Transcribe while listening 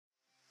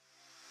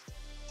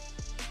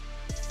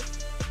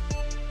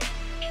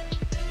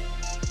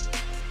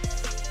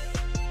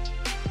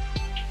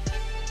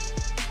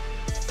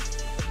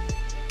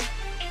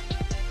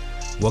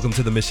Welcome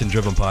to the Mission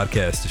Driven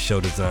Podcast, a show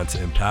designed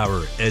to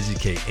empower,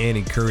 educate, and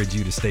encourage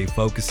you to stay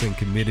focused and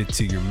committed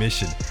to your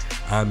mission.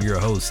 I'm your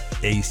host,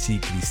 AC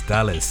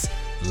Cristales.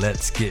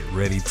 Let's get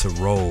ready to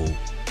roll.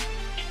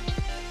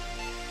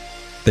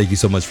 Thank you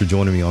so much for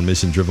joining me on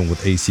Mission Driven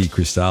with AC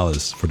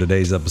Cristales. For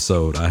today's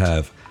episode, I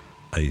have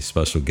a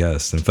special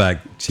guest. In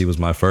fact, she was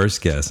my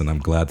first guest, and I'm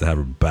glad to have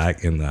her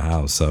back in the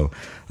house. So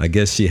I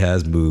guess she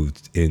has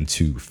moved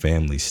into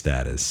family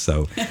status.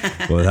 So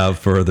without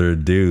further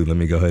ado, let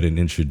me go ahead and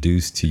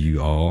introduce to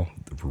you all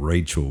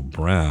Rachel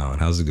Brown.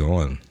 How's it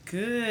going?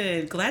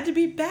 Good. Glad to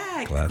be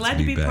back. Glad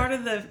to be back. Part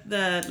of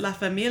the La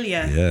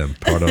Familia. Yeah,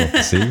 part of,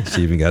 see,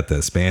 she even got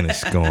that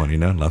Spanish going,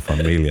 La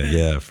Familia.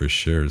 Yeah, for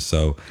sure.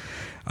 So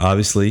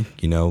obviously,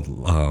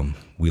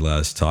 we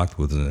last talked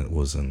was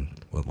in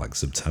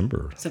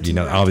September.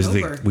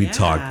 Obviously October. We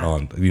talked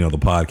on, the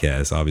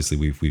podcast. Obviously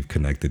we've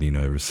connected,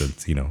 ever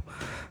since,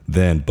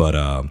 then, but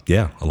a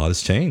lot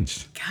has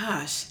changed.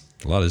 Gosh.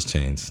 A lot has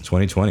changed.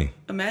 2020.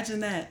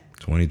 Imagine that.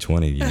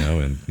 2020,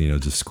 and,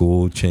 just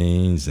school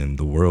changed and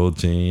the world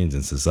changed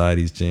and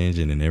society's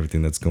changing and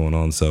everything that's going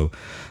on. So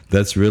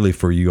that's really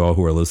for you all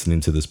who are listening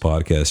to this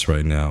podcast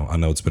right now. I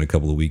know it's been a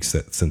couple of weeks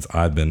since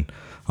I've been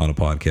on a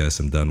podcast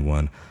and done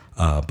one.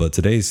 But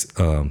today's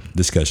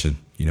discussion,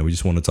 we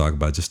just want to talk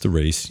about just the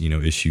race,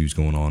 issues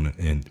going on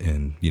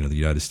in the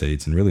United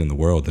States and really in the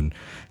world, and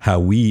how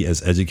we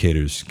as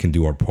educators can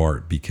do our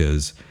part,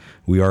 because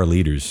we are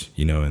leaders,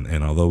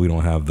 and although we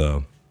don't have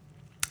the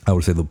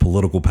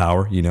political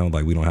power, we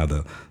don't have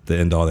the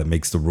end all that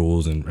makes the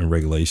rules and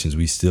regulations,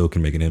 we still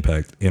can make an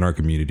impact in our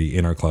community,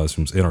 in our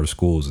classrooms, in our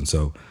schools. And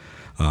so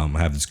I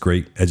have this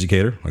great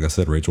educator, like I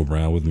said, Rachel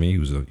Brown with me,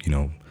 who's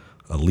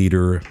a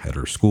leader at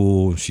her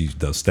school. She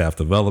does staff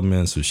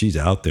development, so she's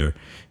out there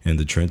in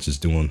the trenches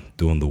doing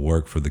the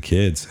work for the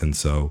kids. And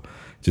so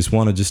just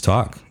want to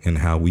talk and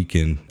how we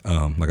can,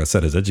 like I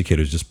said, as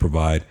educators, just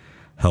provide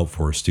help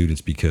for our students,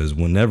 because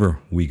whenever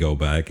we go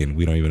back, and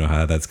we don't even know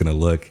how that's going to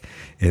look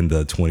in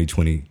the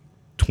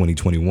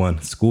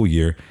 2020-2021 school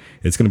year,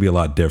 it's going to be a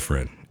lot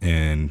different.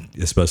 And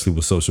especially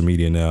with social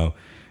media now,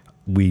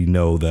 we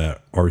know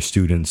that our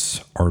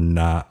students are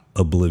not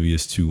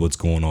oblivious to what's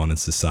going on in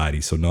society.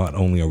 So not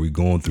only are we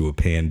going through a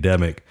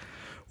pandemic,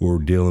 we're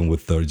dealing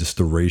with just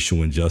the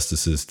racial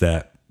injustices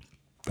that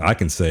I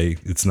can say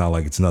it's not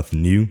like it's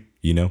nothing new,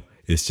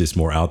 it's just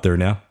more out there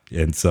now.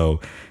 And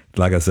so,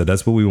 like I said,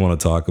 that's what we want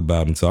to talk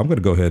about. And so I'm going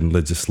to go ahead and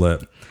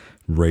let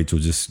Rachel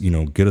just,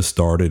 get us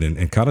started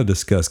and kind of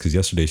discuss, because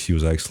yesterday she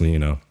was actually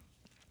in a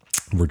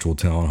virtual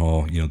town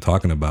hall,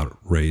 talking about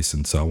race.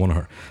 And so I want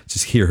to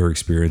just hear her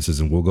experiences,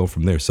 and we'll go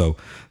from there. So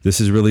this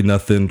is really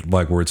nothing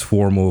like where it's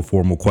formal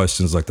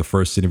questions like the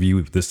first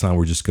interview. This time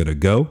we're just going to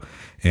go,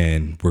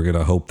 and we're going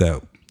to hope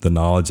that the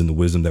knowledge and the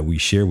wisdom that we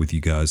share with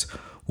you guys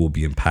will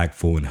be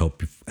impactful and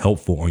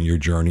helpful on your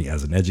journey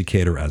as an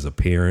educator, as a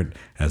parent,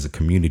 as a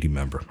community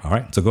member. All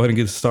right, so go ahead and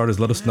get started.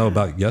 Let us know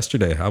about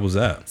yesterday. How was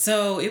that?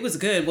 So it was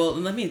good. Well,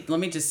 let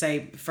me just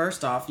say,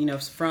 first off,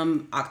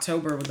 from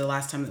October, the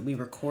last time that we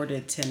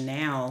recorded, to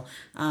now,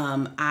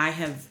 I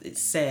have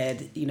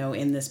said,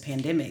 in this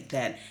pandemic,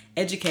 that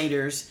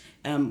educators,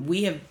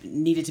 we have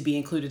needed to be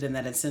included in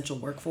that essential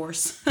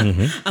workforce.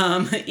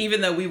 Mm-hmm.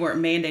 Even though we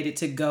weren't mandated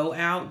to go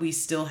out, we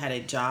still had a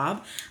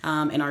job,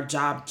 and our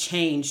job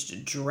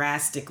changed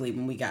drastically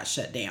when we got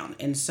shut down.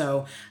 And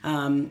so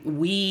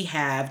we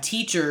have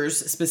teachers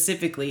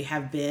specifically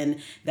have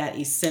been that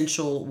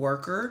essential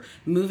worker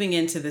moving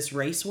into this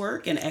race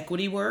work and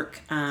equity work,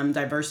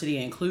 diversity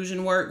and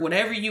inclusion work,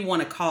 whatever you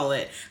want to call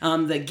it,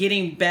 the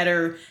getting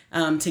better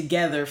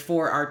together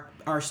for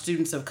our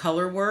students of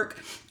color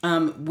work.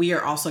 We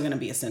are also going to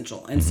be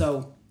essential. And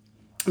so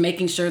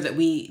making sure that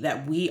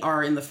we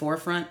are in the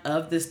forefront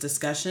of this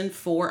discussion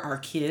for our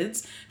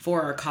kids,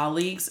 for our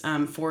colleagues,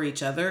 for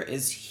each other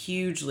is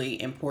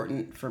hugely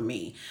important for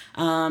me.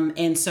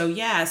 And so,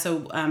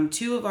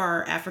 two of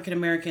our African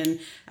American,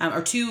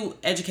 or two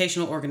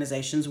educational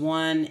organizations.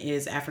 One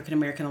is African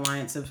American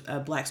Alliance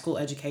of Black School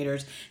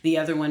Educators. The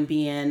other one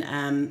being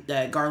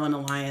the Garland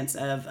Alliance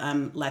of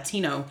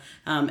Latino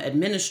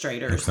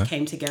Administrators,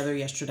 came together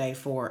yesterday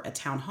for a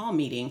town hall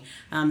meeting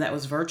that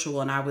was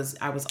virtual, and I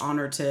was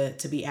honored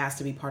to be asked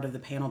to be part of the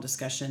panel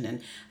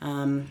discussion,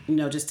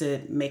 and just to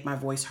make my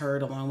voice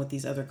heard along with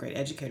these other great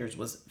educators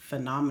was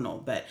phenomenal.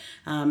 But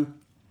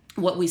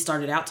what we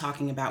started out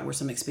talking about were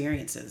some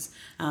experiences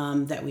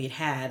that we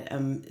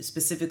had,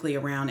 specifically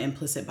around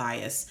implicit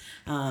bias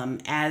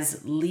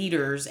as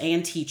leaders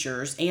and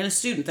teachers and a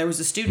student. There was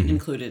a student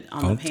included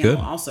on the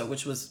panel also,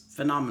 which was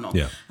phenomenal.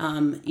 Yeah.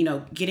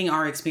 Getting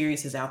our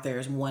experiences out there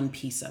is one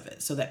piece of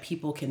it, so that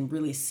people can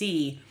really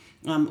see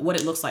what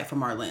it looks like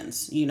from our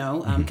lens,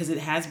 because it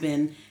has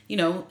been,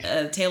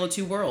 a tale of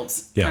two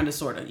worlds, kind of,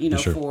 sort of,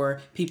 sure,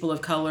 for people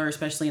of color,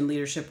 especially in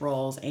leadership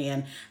roles,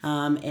 and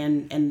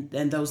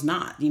those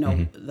not,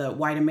 the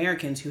white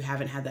Americans who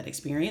haven't had that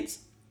experience.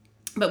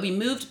 But we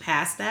moved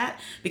past that,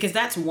 because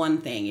that's one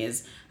thing,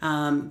 is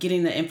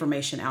getting the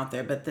information out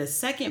there. But the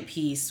second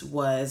piece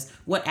was,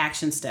 what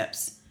action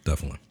steps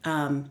Definitely.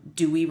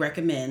 Do we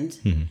recommend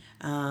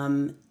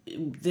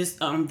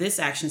this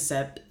action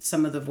step?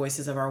 Some of the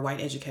voices of our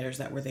white educators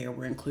that were there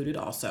were included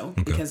also,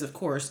 because of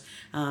course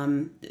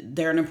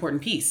they're an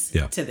important piece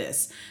to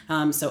this.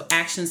 So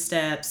action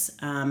steps,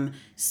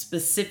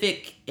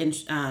 specific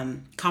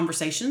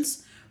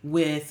conversations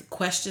with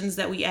questions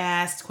that we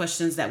asked,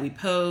 questions that we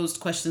posed,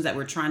 questions that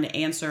we're trying to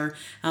answer,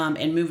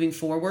 and moving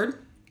forward.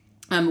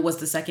 Was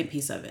the second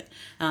piece of it.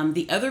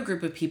 The other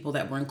group of people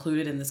that were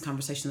included in this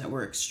conversation that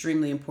were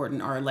extremely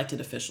important are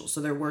elected officials.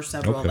 So there were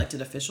several elected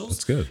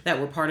officials that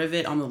were part of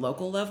it on the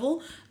local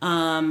level.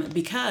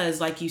 Because,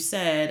 like you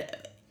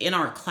said, in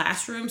our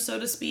classroom,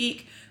 so to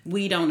speak,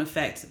 we don't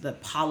affect the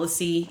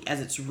policy as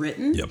it's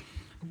written. Yep.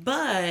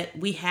 But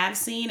we have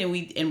seen and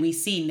we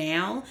see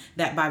now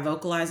that by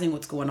vocalizing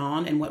what's going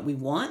on and what we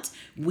want,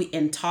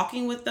 and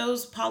talking with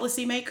those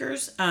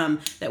policymakers,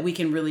 that we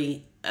can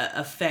really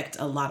affect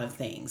a lot of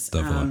things,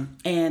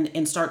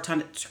 and start trying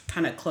to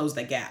kind of close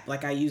the gap.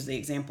 Like I used the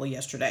example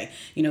yesterday,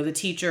 the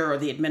teacher or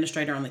the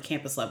administrator on the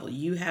campus level,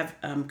 you have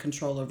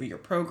control over your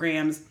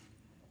programs.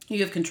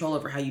 You have control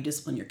over how you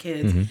discipline your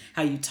kids,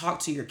 how you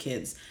talk to your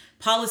kids.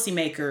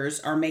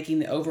 Policymakers are making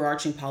the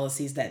overarching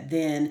policies that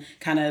then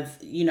kind of,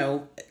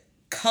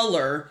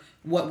 color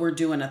what we're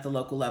doing at the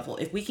local level.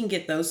 If we can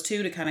get those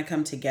two to kind of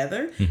come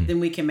together, then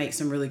we can make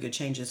some really good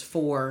changes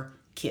for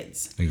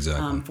kids.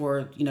 Exactly.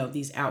 For,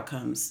 these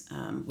outcomes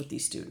with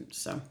these students.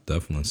 So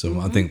definitely. So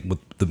I think what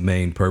the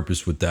main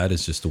purpose with that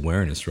is just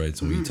awareness, right?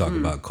 So when you talk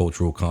about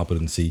cultural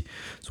competency,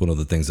 it's one of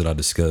the things that I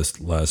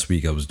discussed last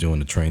week. I was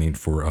doing a training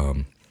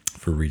for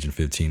Region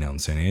 15 out in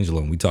San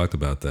Angelo, and we talked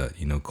about that,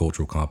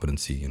 cultural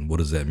competency. And what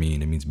does that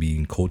mean? It means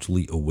being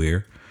culturally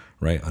aware,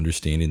 right?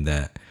 Understanding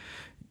that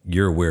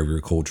you're aware of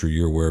your culture,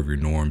 you're aware of your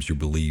norms, your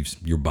beliefs,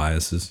 your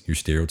biases, your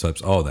stereotypes,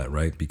 all that,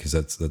 right? Because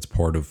that's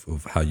part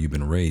of how you've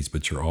been raised,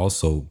 but you're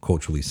also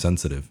culturally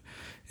sensitive.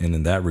 And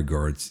in that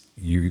regards,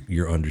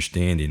 you're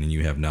understanding and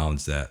you have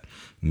knowledge that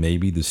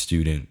maybe the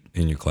student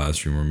in your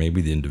classroom or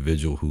maybe the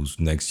individual who's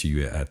next to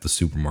you at the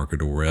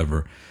supermarket or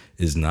wherever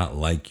is not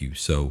like you.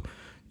 So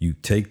you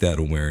take that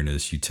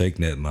awareness, you take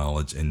that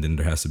knowledge, and then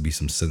there has to be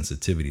some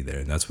sensitivity there.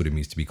 And that's what it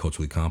means to be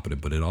culturally competent.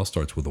 But it all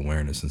starts with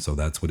awareness. And so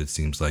that's what it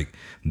seems like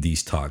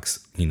these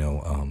talks,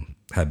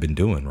 have been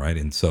doing, right?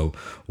 And so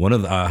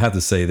I have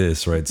to say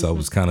this, right? So I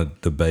was kind of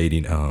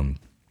debating,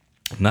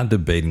 not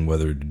debating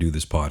whether to do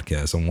this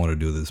podcast. I want to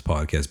do this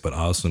podcast, but I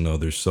also know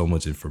there's so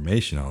much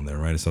information on there,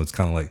 right? So it's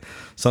kind of like,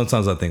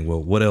 sometimes I think,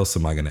 well, what else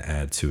am I going to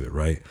add to it,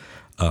 right?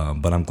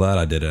 But I'm glad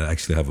I did it. I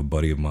actually have a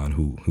buddy of mine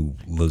who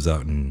lives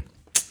out in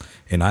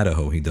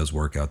Idaho. He does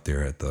work out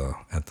there at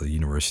the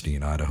university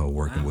in Idaho,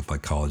 working with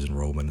like college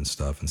enrollment and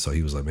stuff. And so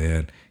he was like,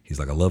 man, he's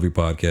like, I love your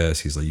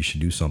podcast. He's like, you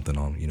should do something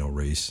on,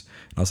 race.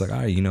 And I was like, all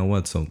right, you know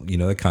what? So,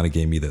 that kind of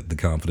gave me the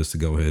confidence to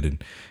go ahead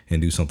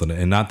and do something.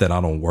 And not that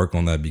I don't work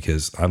on that,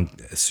 because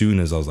as soon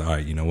as I was like, all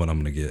right, you know what?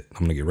 I'm going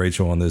to get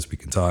Rachel on this. We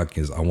can talk,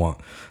 because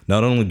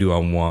not only do I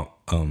want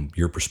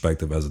your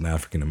perspective as an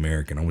African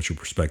American, I want your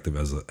perspective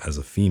as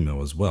a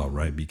female as well,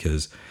 right?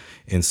 Because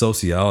in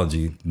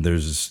sociology,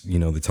 there's,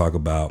 they talk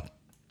about,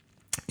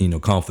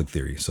 conflict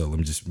theory. So let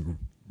me just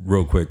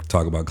real quick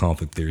talk about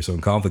conflict theory. So in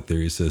conflict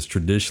theory, it says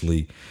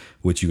traditionally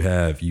what you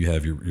have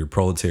your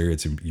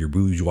proletariats and your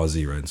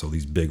bourgeoisie, right? And so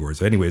these big words.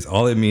 So anyways,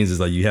 all it means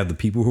is like you have the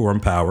people who are in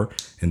power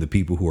and the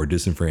people who are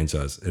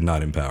disenfranchised and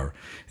not in power.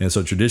 And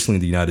so traditionally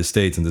in the United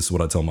States, and this is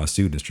what I tell my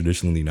students,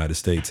 traditionally in the United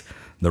States,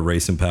 the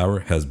race in power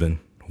has been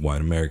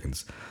white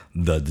Americans.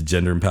 The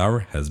gender in power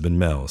has been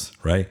males,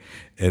 right?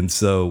 And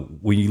so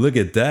when you look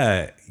at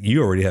that,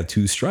 you already have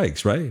two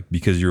strikes, right?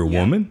 Because you're a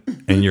woman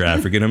and you're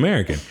African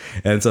American.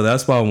 And so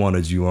that's why I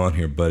wanted you on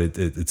here, but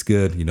it's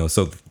good,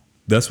 So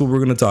that's what we're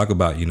going to talk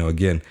about,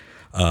 again,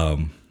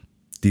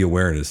 the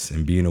awareness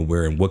and being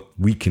aware and what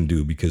we can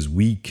do, because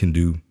we can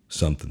do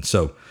something.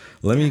 So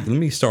let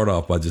me start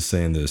off by just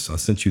saying this. I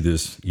sent you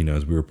this,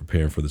 as we were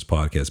preparing for this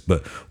podcast,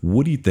 but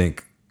what do you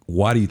think?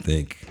 Why do you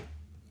think?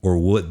 Or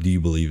what do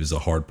you believe is a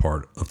hard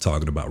part of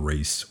talking about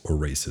race or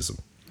racism?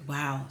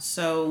 Wow.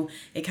 So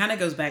it kind of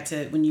goes back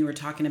to when you were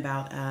talking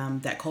about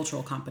that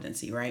cultural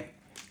competency, right?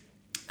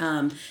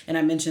 And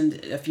I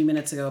mentioned a few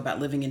minutes ago about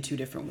living in two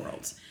different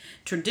worlds.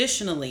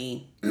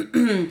 Traditionally,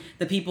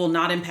 the people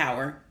not in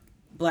power,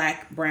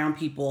 Black, brown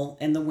people,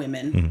 and the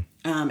women,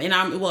 and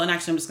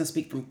actually I'm just going to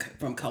speak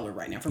from color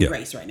right now, from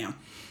race right now.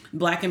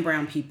 Black and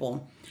brown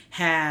people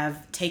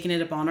have taken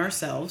it upon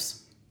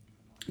ourselves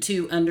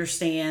to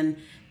understand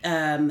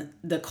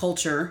the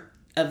culture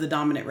of the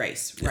dominant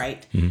race,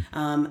 right?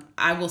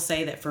 I will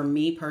say that for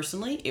me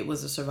personally, it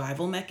was a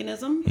survival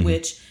mechanism,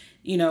 which,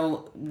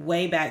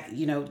 way back,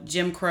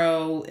 Jim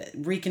Crow,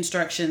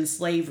 Reconstruction,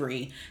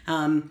 slavery,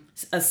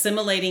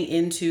 assimilating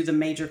into the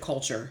major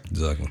culture.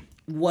 Exactly.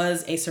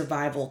 Was a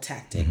survival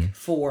tactic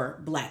for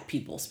Black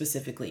people,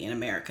 specifically in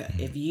America.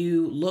 If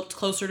you looked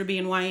closer to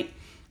being white,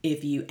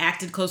 if you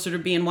acted closer to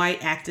being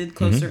white, acted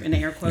closer in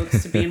air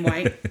quotes to being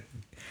white,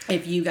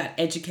 if you got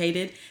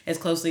educated as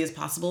closely as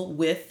possible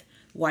with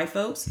white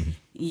folks,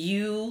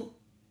 you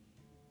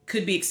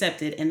could be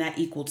accepted, and that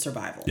equaled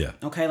survival. Yeah.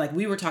 Okay. Like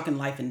we were talking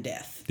life and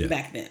death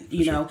back then,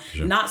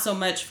 Sure. not so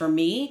much for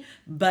me,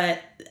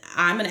 but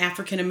I'm an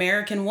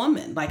African-American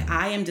woman. Like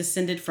I am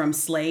descended from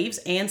slaves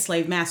and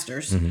slave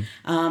masters.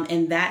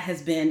 And that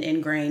has been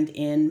ingrained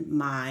in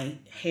my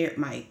hair,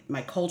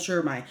 my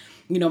culture, my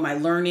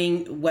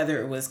learning,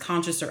 whether it was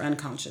conscious or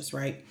unconscious.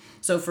 Right.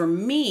 So for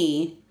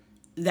me,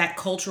 that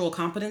cultural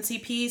competency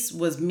piece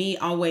was me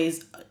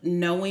always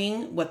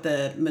knowing what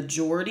the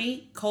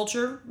majority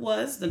culture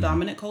was, the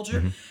dominant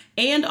culture,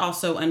 and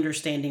also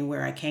understanding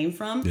where I came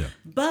from. Yeah.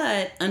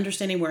 But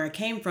understanding where I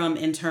came from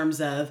in terms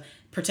of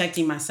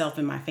protecting myself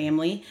and my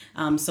family,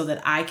 so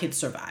that I could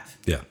survive.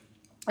 Yeah.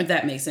 If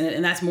that makes sense.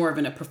 And that's more of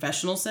in a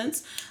professional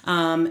sense.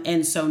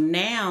 And so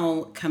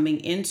now coming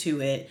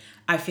into it,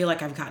 I feel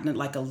like I've gotten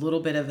like a little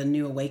bit of a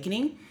new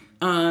awakening,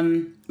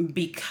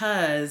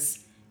 because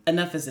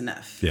enough is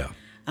enough. Yeah.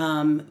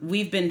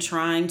 We've been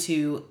trying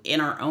to,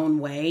 in our own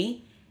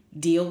way,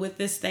 deal with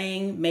this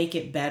thing, make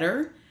it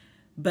better.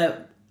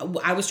 But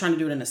I was trying to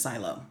do it in a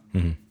silo.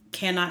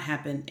 Cannot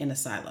happen in a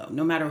silo.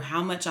 No matter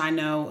how much I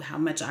know, how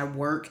much I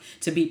work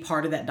to be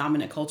part of that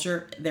dominant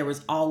culture, there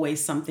was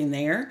always something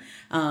there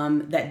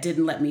that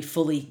didn't let me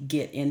fully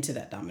get into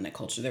that dominant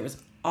culture. There was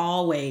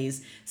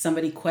always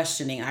somebody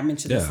questioning. I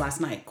mentioned this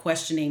last night,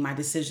 questioning my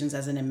decisions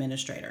as an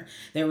administrator.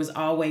 There was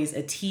always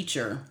a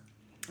teacher.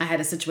 I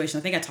had a situation,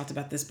 I think I talked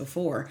about this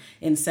before,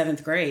 in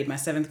 7th grade. My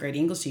 7th grade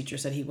English teacher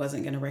said he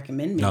wasn't going to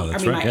recommend me. No,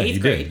 that's my right.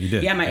 8th grade. You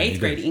did. Yeah, my 8th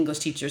grade English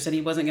teacher said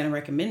he wasn't going to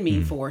recommend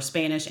me for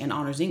Spanish and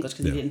honors English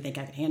because he didn't think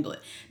I could handle it.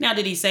 Now,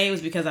 did he say it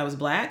was because I was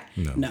black?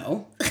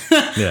 No.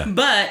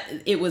 But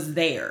it was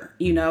there,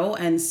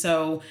 and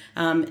so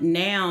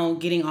now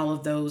getting all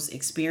of those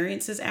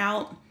experiences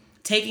out,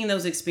 taking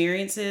those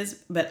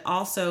experiences, but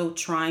also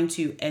trying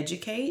to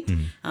educate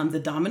the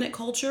dominant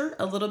culture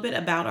a little bit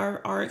about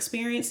our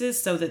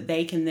experiences so that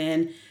they can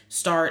then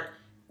start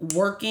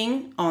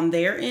working on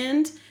their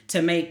end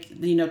to make,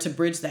 to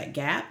bridge that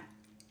gap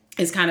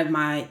is kind of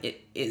my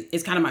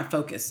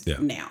focus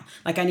now.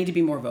 Like I need to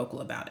be more vocal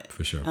about it.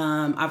 For sure.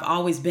 I've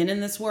always been in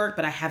this work,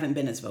 but I haven't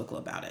been as vocal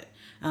about it.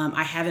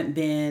 I haven't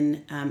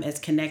been as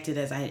connected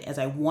as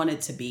I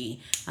wanted to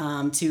be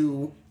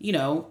to,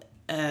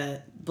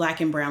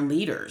 Black and brown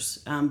leaders,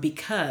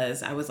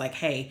 because I was like,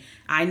 hey,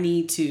 I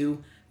need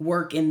to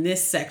work in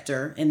this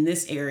sector, in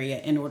this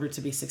area in order to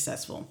be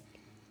successful.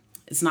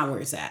 It's not where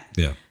it's at.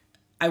 Yeah.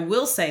 I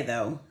will say,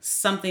 though,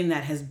 something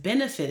that has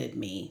benefited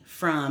me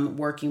from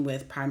working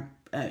with,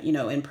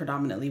 in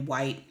predominantly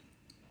white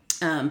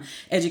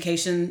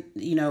education,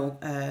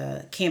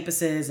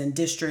 campuses and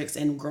districts,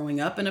 and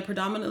growing up in a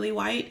predominantly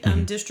white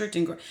district.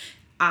 And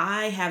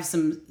I have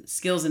some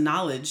skills and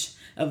knowledge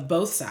of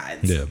both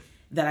sides. Yeah.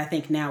 That I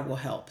think now will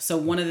help. So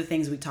one of the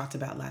things we talked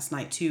about last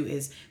night too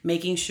is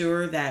making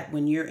sure that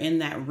when you're in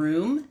that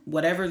room,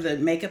 whatever the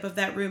makeup of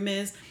that room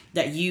is,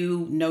 that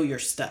you know your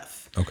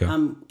stuff. Okay.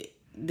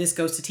 This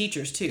goes to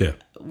teachers too. Yeah.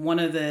 One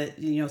of the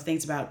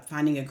things about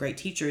finding a great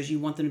teacher is you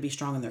want them to be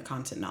strong in their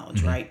content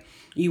knowledge, right?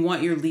 You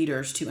want your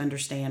leaders to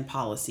understand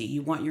policy.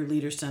 You want your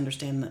leaders to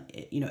understand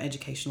the,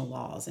 educational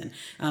laws,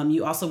 and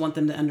you also want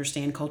them to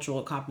understand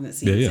cultural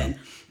competencies and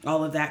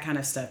all of that kind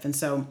of stuff. And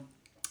so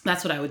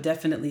that's what I would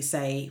definitely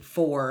say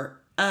for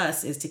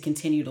us is to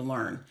continue to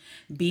learn.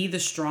 Be the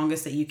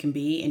strongest that you can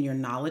be in your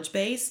knowledge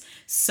base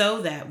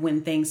so that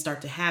when things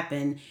start to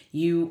happen,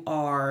 you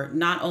are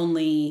not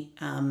only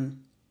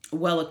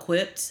well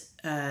equipped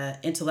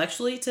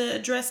intellectually to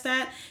address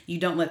that, you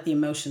don't let the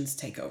emotions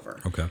take over.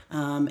 Okay.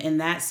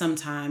 And that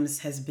sometimes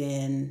has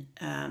been,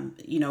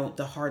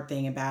 the hard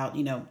thing about,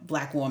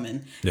 Black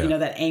woman,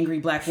 that angry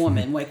Black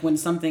woman, like when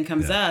something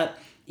comes up,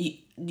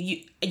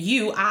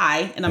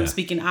 I'm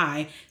speaking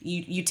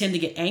you tend to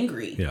get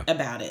angry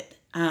about it.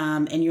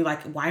 And you're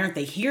like, why aren't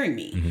they hearing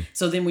me?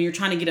 So then when you're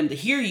trying to get them to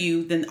hear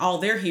you, then all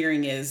they're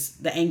hearing is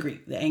the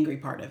angry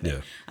part of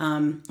it.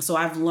 So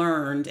I've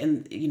learned,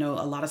 and,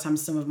 a lot of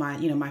times some of my,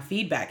 my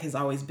feedback has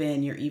always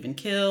been, you're even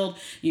killed.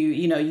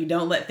 You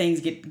don't let things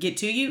get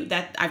to you.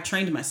 That I've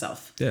trained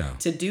myself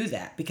to do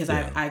that because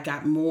I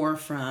got more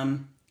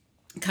from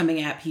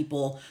coming at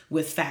people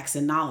with facts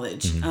and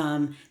knowledge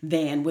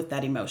than with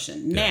that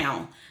emotion.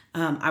 Now,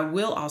 I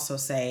will also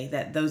say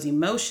that those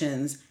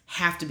emotions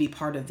have to be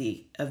part of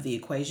the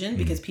equation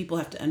because people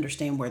have to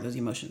understand where those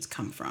emotions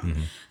come from.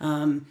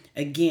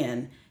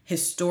 Again,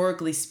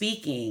 historically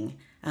speaking,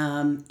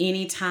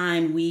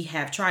 anytime we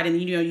have tried,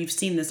 and you've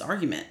seen this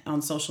argument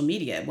on social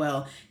media,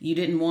 well, you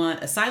didn't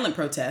want a silent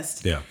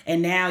protest,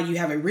 and now you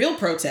have a real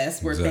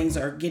protest where things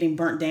are getting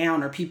burnt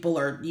down or people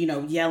are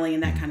yelling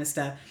and that kind of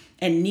stuff.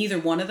 And neither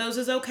one of those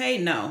is okay.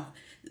 No,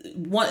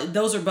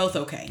 those are both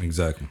okay.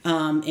 Exactly.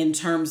 In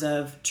terms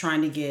of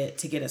trying to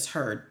get us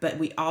heard, but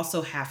we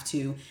also have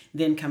to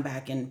then come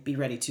back and be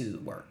ready to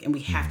work, and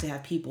we have to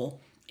have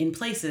people in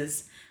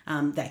places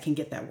that can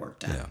get that work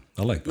done. Yeah,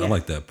 I like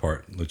that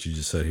part what you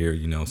just said here.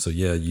 So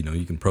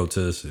you can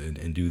protest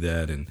and do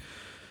that,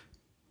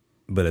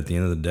 but at the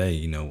end of the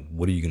day,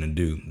 what are you going to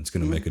do? It's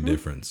going to make a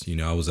difference.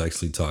 I was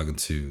actually talking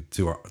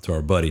to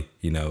our buddy,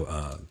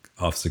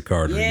 Officer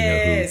Carter.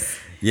 Yes.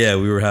 Yeah,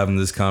 we were having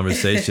this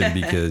conversation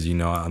because,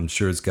 I'm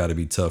sure it's got to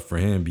be tough for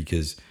him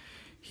because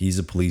he's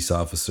a police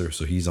officer.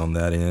 So he's on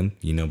that end,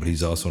 but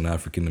he's also an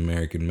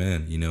African-American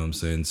man, you know what I'm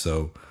saying?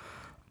 So,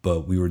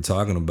 but we were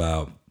talking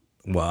about,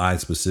 well, I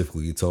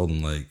specifically told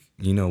him, like,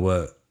 you know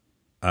what?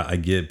 I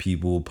get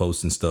people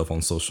posting stuff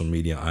on social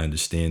media. I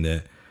understand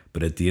that.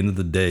 But at the end of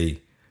the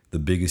day, the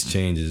biggest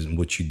change is in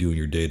what you do in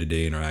your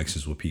day-to-day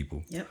interactions with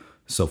people. Yep.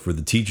 So for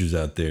the teachers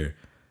out there,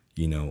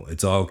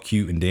 it's all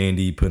cute and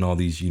dandy, putting all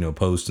these,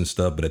 posts and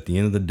stuff. But at the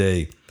end of the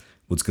day,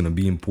 what's going to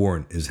be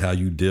important is how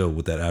you deal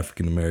with that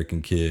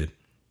African-American kid,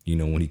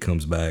 when he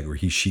comes back or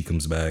she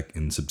comes back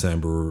in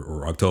September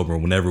or October, or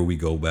whenever we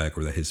go back,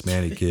 or the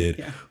Hispanic kid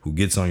Yeah. who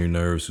gets on your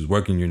nerves, who's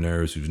working your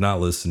nerves, who's not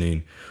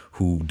listening,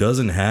 who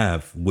doesn't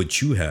have what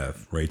you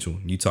have, Rachel.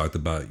 You talked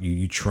about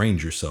you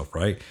trained yourself,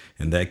 right?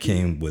 And that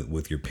came with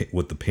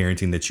the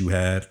parenting that you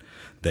had,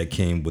 that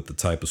came with the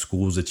type of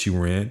schools that you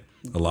were in.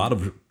 A lot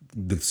of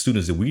the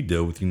students that we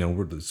deal with,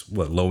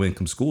 we're low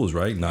income schools,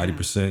 right?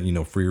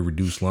 90%, free or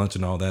reduced lunch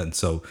and all that. And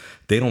so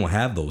they don't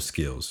have those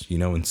skills,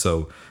 and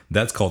so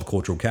that's called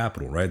cultural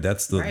capital, right?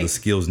 That's the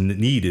skills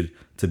needed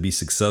to be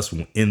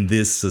successful in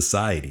this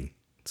society.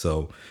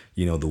 So,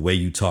 the way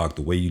you talk,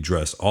 the way you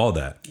dress, all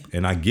that.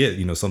 And I get,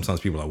 sometimes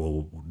people are like,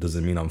 well, does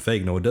it mean I'm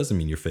fake? No, it doesn't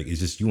mean you're fake.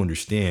 It's just you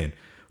understand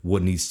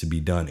what needs to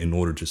be done in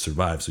order to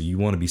survive. So you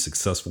want to be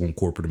successful in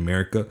corporate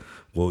America?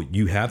 Well,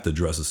 you have to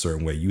dress a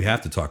certain way. You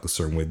have to talk a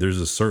certain way.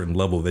 There's a certain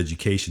level of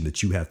education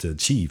that you have to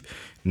achieve.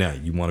 Now,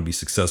 you want to be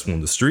successful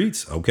in the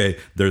streets? Okay,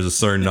 there's a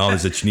certain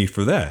knowledge that you need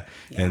for that.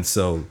 Yeah. And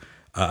so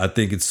I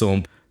think it's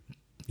so,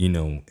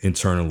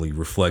 internally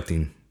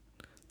reflecting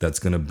that's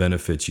going to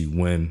benefit you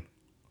when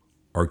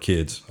our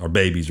kids, our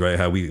babies, right?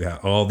 How we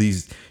have all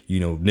these,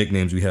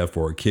 nicknames we have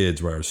for our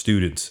kids, right? Our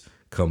students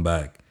come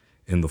back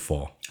in the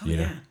fall, you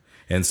know?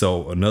 And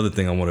so another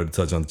thing I wanted to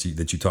touch on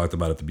that you talked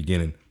about at the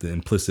beginning, the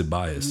implicit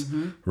bias,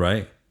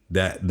 right?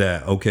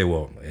 That, okay,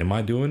 well, am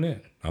I doing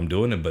it? I'm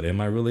doing it, but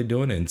am I really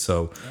doing it? And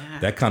so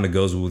that kind of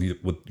goes with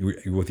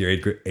your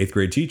eighth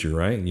grade teacher,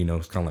 right?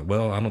 It's kind of like,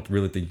 well, I don't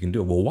really think you can do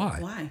it. Well, why?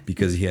 Why?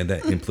 Because he had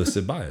that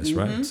implicit bias,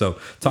 right? So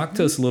talk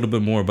to us a little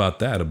bit more about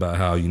that, about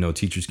how,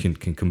 teachers can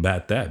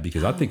combat that,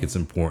 because I think it's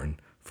important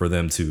for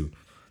them to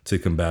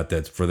combat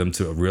that, for them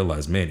to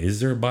realize, man, is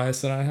there a bias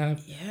that I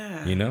have?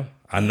 Yeah.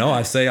 I know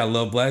I say I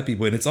love black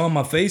people and it's on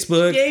my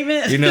Facebook,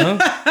 Amen.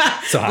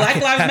 So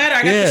Black Lives Matter.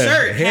 I got the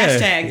shirt.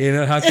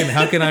 Hashtag.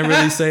 How can I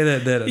really say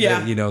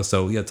that,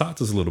 so talk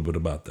to us a little bit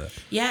about that.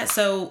 Yeah.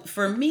 So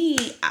for me,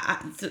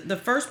 the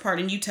first part,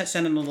 and you touched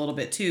on it a little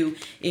bit too,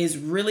 is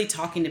really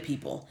talking to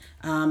people.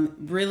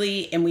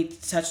 Really, and we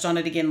touched on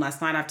it again last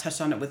night. I've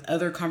touched on it with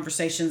other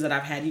conversations that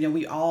I've had.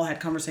 We all had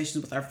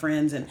conversations with our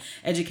friends and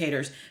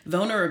educators.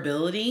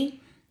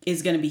 Vulnerability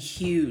is going to be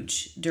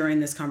huge during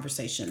this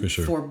conversation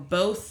for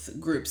both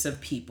groups of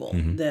people,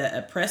 the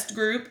oppressed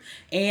group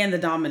and the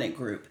dominant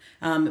group,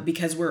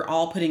 because we're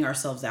all putting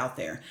ourselves out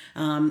there.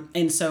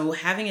 And so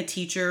having a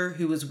teacher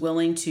who is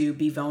willing to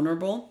be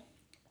vulnerable,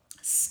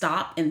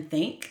 stop and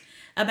think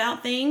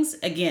about things,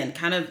 again,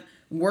 kind of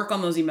work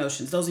on those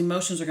emotions. Those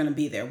emotions are going to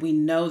be there. We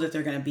know that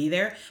they're going to be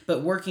there,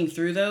 but working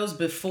through those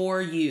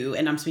before you,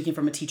 and I'm speaking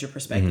from a teacher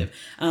perspective,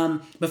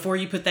 before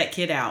you put that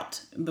kid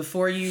out,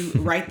 before you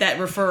write that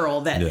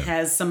referral that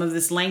has some of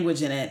this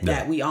language in it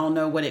that we all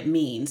know what it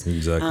means.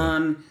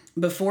 Exactly.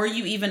 Before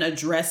you even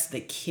address the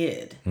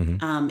kid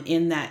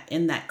in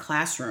that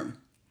classroom,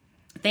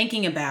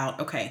 thinking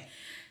about, okay,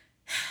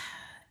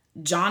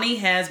 Johnny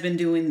has been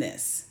doing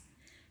this.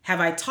 Have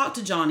I talked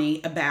to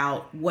Johnny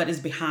about what is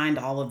behind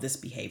all of this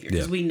behavior?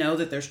 Because we know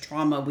that there's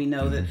trauma. We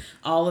know that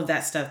all of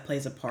that stuff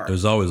plays a part.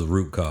 There's always a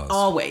root cause.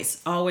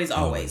 Always.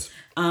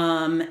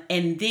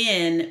 And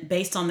then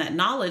based on that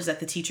knowledge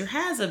that the teacher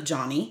has of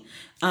Johnny,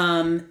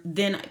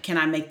 then can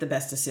I make the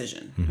best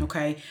decision?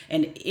 Okay.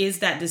 And is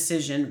that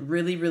decision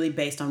really, really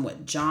based on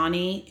what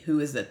Johnny, who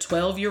is the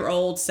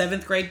 12-year-old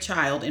 7th grade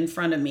child in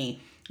front of me,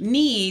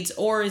 needs,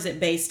 or is it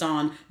based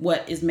on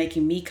what is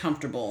making me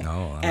comfortable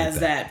as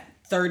that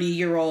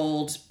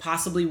 30-year-old,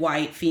 possibly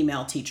white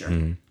female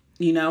teacher,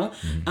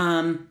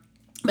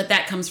 but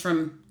that comes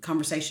from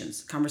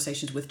conversations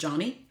with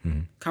Johnny,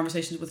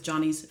 conversations with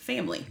Johnny's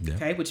family,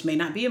 okay, which may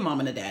not be a mom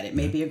and a dad. It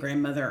may be a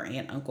grandmother or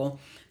aunt, uncle,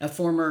 a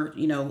former,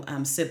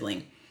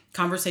 sibling.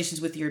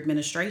 Conversations with your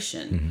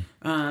administration,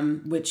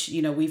 which,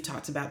 we've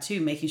talked about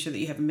too, making sure that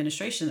you have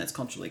administration that's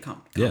culturally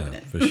competent. Yeah,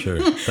 for sure.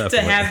 to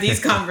have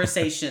these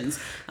conversations.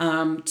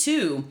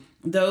 Two,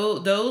 though,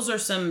 those are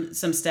some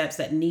steps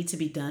that need to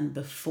be done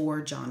before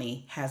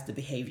Johnny has the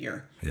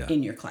behavior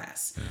in your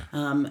class.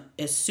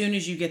 As soon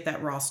as you get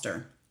that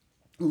roster,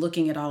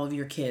 looking at all of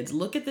your kids,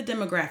 look at the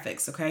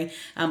demographics. Okay.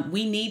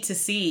 We need to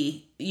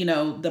see,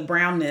 the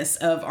brownness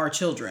of our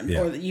children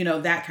or,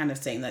 that kind of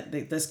thing, that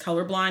this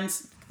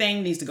colorblind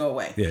thing needs to go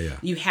away. Yeah.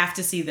 You have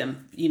to see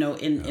them,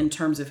 in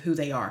terms of who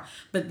they are.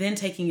 But then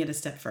taking it a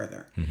step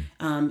further,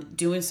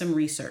 doing some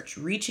research,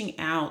 reaching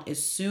out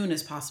as soon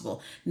as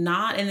possible.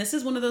 And this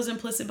is one of those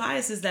implicit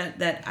biases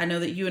that I know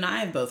that you and I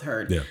have both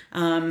heard. Yeah.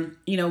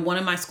 One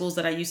of my schools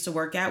that I used to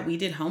work at, we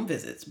did home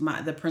visits.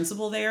 The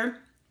principal there,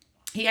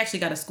 he actually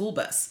got a school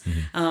bus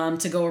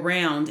to go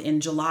around in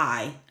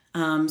July.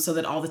 So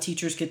that all the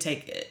teachers could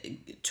take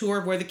a tour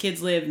of where the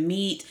kids live,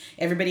 meet.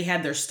 Everybody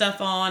had their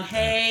stuff on.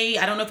 Hey,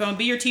 I don't know if I'm going to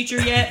be your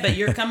teacher yet, but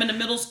you're coming to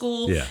middle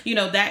school.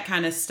 Yeah. That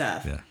kind of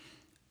stuff. Yeah.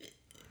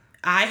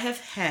 I have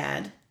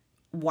had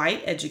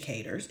white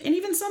educators and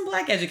even some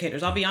black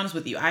educators. I'll be honest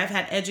with you. I have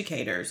had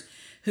educators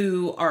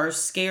who are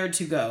scared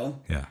to go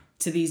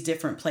to these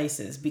different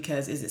places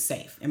because is it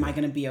safe? Am I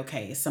going to be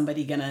okay? Is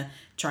somebody going to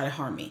try to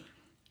harm me?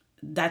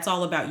 That's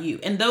all about you.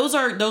 And those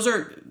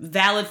are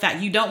valid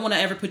facts. You don't want to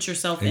ever put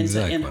yourself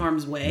in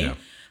harm's way. Yeah.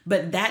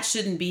 But that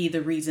shouldn't be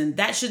the reason.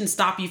 That shouldn't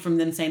stop you from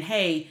then saying,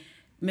 hey,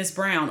 Miss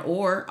Brown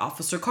or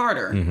Officer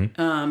Carter.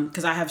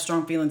 Because I have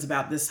strong feelings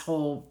about this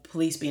whole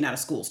police being out of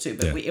schools too.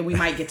 But we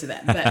might get to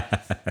that.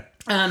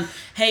 But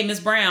hey, Miss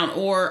Brown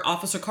or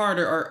Officer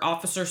Carter or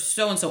Officer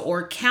so-and-so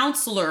or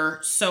Counselor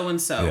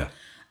so-and-so. Yeah.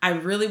 I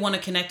really want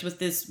to connect with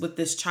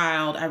this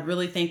child. I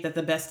really think that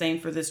the best thing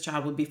for this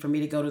child would be for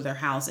me to go to their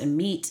house and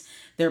meet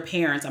their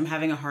parents. I'm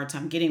having a hard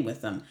time getting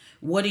with them.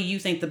 What do you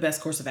think the best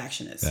course of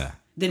action is? Yeah.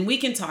 Then we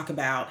can talk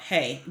about,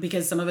 hey,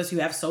 because some of us who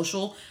have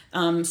social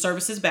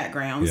services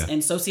backgrounds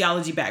and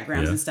sociology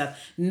backgrounds and stuff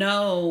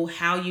know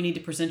how you need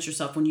to present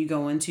yourself when you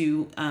go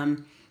into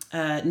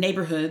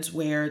neighborhoods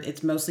where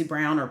it's mostly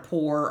brown or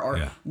poor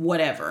or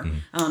whatever,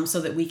 so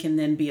that we can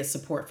then be a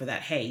support for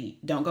that. Hey,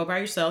 don't go by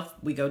yourself.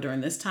 We go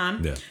during this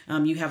time.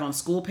 You have on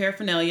school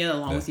paraphernalia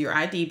along with your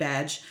ID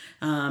badge.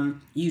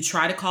 You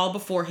try to call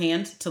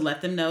beforehand to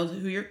let them know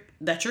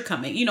that you're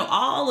coming.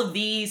 All of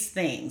these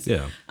things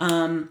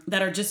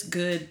that are just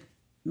good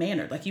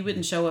mannered. Like you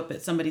wouldn't show up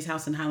at somebody's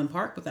house in Highland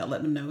Park without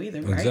letting them know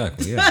either, right?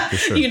 Exactly. Yeah, for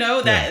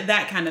sure.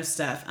 that kind of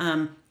stuff.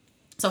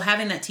 So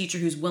having that teacher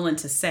who's willing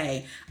to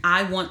say,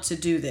 I want to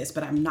do this,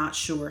 but I'm not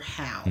sure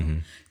how.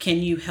 Can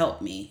you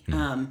help me?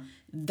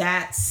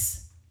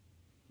 That's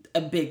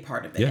a big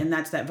part of it. And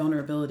that's that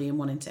vulnerability and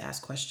wanting to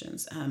ask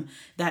questions.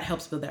 That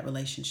helps build that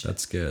relationship.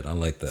 That's good. I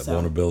like that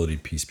vulnerability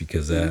piece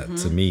because that,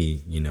 to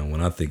me,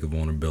 when I think of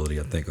vulnerability,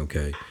 I think,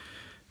 okay,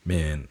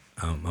 man,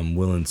 I'm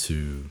willing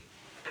to,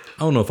 I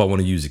don't know if I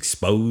want to use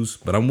expose,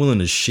 but I'm willing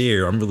to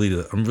share. I'm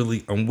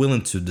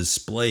willing to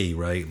display,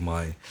 right,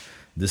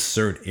 this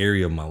certain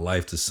area of my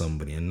life to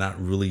somebody and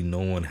not really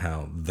knowing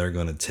how they're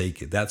going to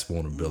take it. That's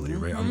vulnerability,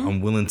 right?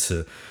 I'm willing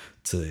to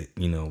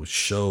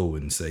show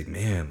and say,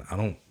 man, I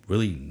don't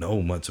really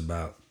know much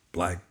about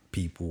black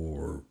people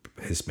or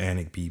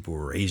Hispanic people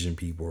or Asian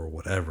people or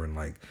whatever. And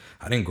I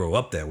didn't grow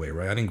up that way,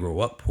 right? I didn't grow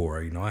up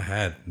poor. I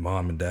had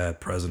mom and dad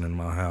present in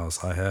my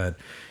house. I had,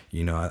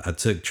 I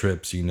took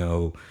trips,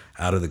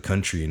 out of the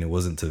country, and it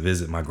wasn't to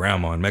visit my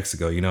grandma in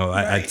Mexico.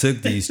 I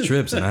took these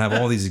trips and I have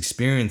all these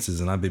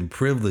experiences and I've been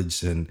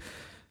privileged.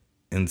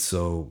 And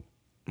so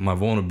my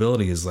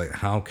vulnerability is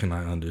how can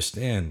I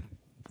understand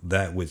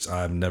that which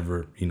I've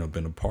never,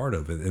 been a part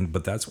of it.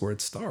 But that's where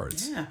it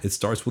starts. Yeah. It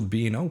starts with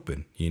being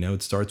open.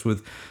 It starts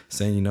with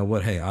saying, you know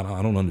what, hey, I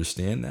don't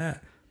understand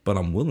that, but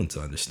I'm willing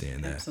to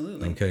understand that.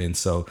 Absolutely. Okay. And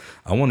so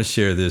I want to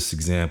share this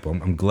example.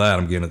 I'm glad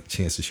I'm getting a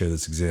chance to share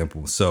this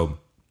example. So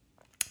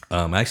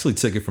I actually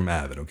took it from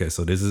Avid. Okay.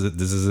 So this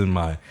isn't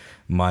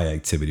my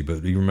activity,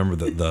 but do you remember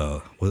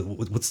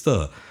what's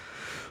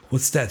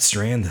that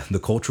strand? The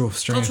cultural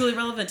strand? Culturally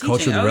relevant teaching.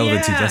 Culturally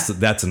relevant teaching.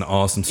 That's an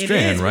awesome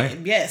strand, right?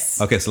 Yes.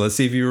 Okay, so let's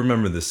see if you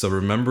remember this. So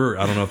remember,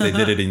 I don't know if they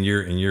did it in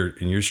your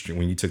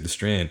when you took the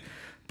strand,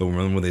 but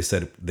remember when they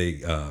said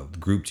they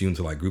grouped you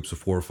into groups of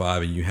 4 or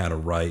 5, and you had to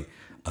write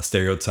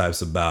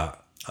stereotypes about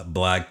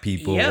black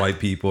people, white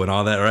people, and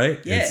all that,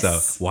 right? Yes.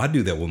 And so, I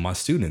do that with my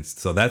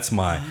students. So that's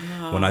my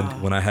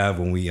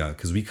when we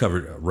because we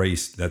covered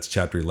race. That's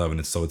chapter 11,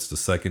 and so it's the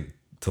second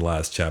to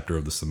last chapter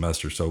of the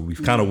semester. So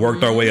we've kind of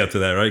worked our way up to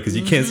that, right? Because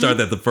you can't start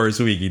that the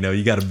first week.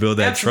 You got to build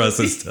that trust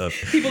and stuff.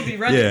 People be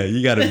running. Yeah,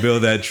 you got to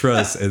build that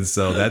trust. And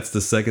so that's the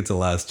second to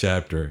last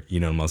chapter,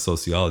 in my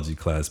sociology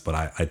class. But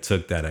I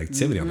took that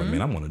activity. I'm like,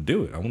 man, I want to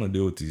do it. I want to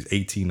do it with these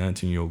 18,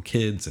 19-year-old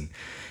kids.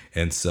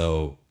 And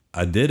so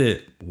I did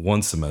it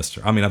one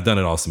semester. I mean, I've done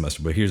it all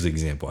semester, but here's the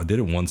example. I did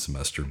it one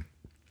semester.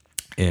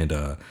 And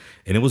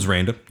it was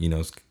random,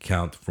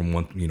 count from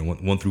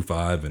 1 through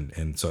 5.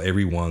 And so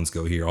every ones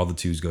go here, all the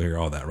 2s go here,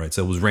 all that, right?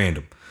 So it was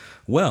random.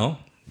 Well,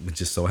 it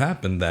just so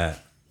happened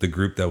that the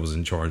group that was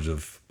in charge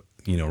of,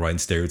 writing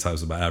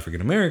stereotypes about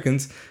African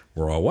Americans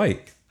were all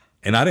white.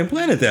 And I didn't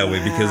plan it that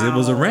way because it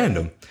was a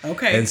random.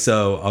 Okay. And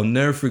so I'll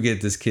never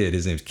forget this kid.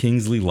 His name's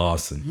Kingsley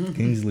Lawson.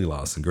 Kingsley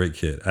Lawson, great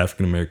kid,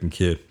 African American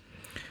kid.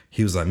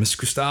 He was like, Mr.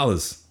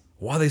 Cristales,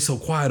 why are they so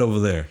quiet over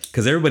there?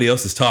 Because everybody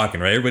else is talking,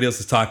 right? Everybody else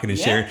is talking and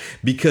Yeah. sharing,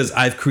 because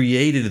I've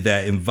created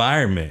that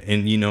environment.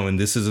 And, and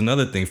this is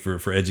another thing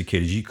for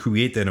educators. You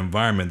create that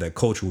environment, that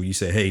culture where you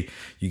say, hey,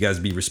 you guys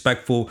be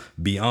respectful,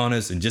 be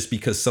honest. And just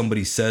because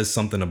somebody says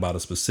something about a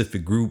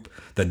specific group,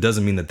 that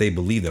doesn't mean that they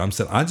believe it. I'm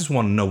saying, I just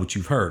want to know what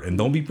you've heard. And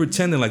don't be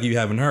pretending like you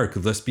haven't heard,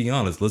 because let's be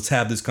honest, let's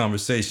have this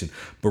conversation,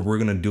 but we're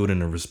going to do it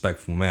in a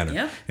respectful manner.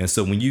 Yeah. And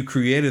so when you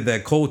created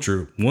that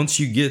culture, once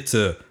you get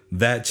to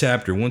that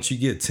chapter, once you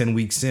get 10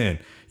 weeks in,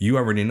 you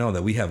already know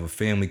that we have a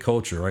family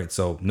culture, right?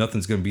 So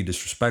nothing's going to be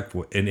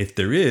disrespectful. And if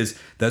there is,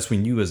 that's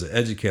when you as an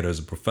educator, as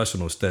a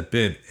professional, step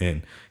in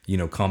and,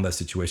 calm that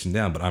situation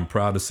down. But I'm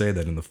proud to say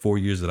that in the 4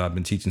 years that I've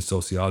been teaching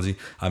sociology,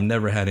 I've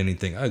never had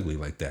anything ugly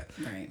like that.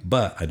 Right.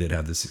 But I did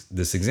have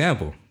this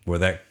example where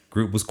that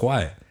group was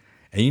quiet.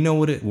 And you know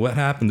what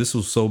happened? This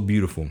was so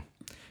beautiful,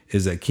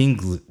 is that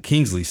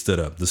Kingsley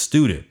stood up, the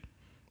student,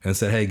 and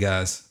said, hey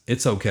guys,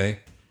 it's okay,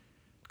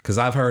 because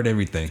I've heard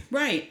everything.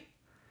 Right.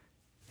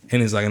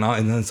 And he's like,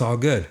 and it's all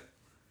good.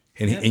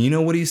 And, Yep. and you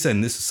know what he said?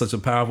 And this is such a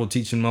powerful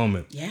teaching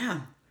moment.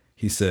 Yeah.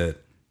 He said,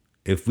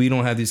 if we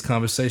don't have these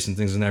conversations,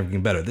 things are never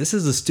getting better. This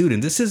is a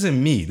student. This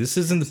isn't me. This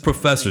isn't the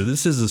professor.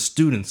 This is a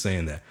student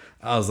saying that.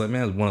 I was like,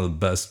 man, it's one of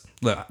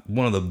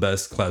the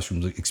best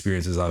classroom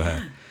experiences I've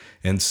had.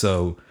 And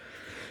so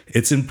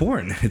it's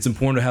important. It's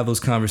important to have those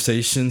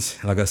conversations.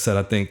 Like I said,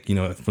 I think,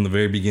 from the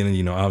very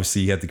beginning,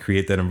 obviously you have to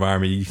create that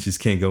environment. You just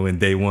can't go in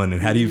day one.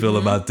 And how do you feel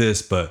about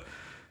this? But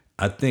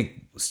I think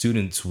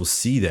students will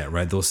see that,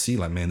 right? They'll see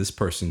like, man, this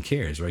person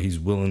cares, right? He's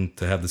willing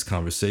to have this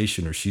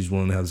conversation, or she's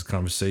willing to have this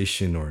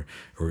conversation, or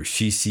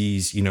she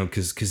sees,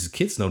 because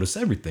kids notice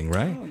everything,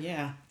 right? Oh,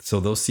 yeah. So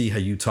they'll see how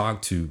you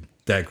talk to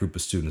that group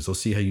of students. They'll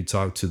see how you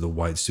talk to the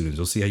white students.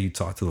 They'll see how you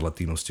talk to the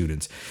Latino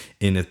students.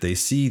 And if they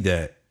see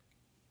that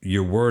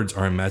your words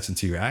aren't matching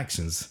to your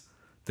actions,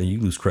 then you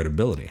lose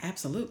credibility.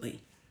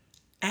 Absolutely.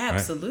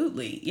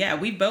 Absolutely. Right. Yeah,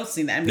 we've both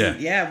seen that. I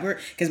mean, we're,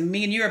 because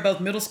me and you are both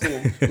middle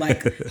school,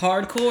 like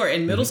hardcore.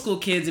 And middle school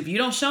kids, if you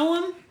don't show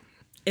them,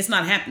 it's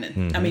not happening.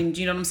 Mm-hmm. I mean,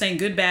 you know what I'm saying?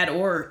 Good, bad,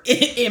 or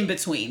in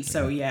between.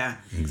 So, yeah.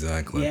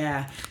 Exactly.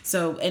 Yeah.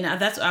 So, and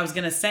that's what I was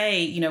going to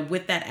say,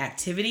 with that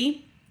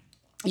activity.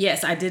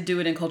 Yes, I did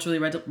do it in culturally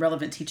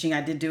relevant teaching.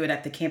 I did do it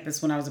at the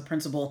campus when I was a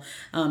principal,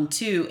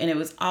 too. And it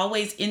was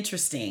always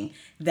interesting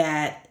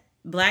that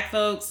Black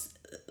folks,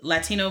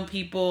 Latino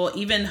people,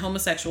 even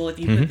homosexual, if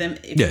you put them,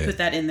 put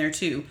that in there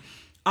too,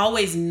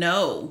 always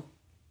know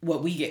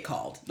what we get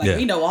called. Like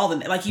we know all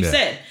the, like you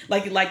said,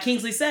 like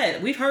Kingsley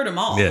said, we've heard them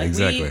all. Yeah, like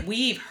exactly.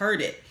 We've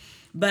heard it.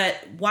 But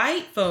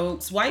white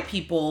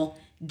people,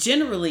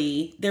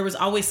 generally, there was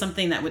always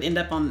something that would end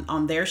up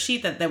on their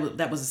sheet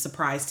that was a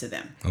surprise to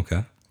them.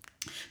 Okay.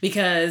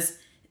 Because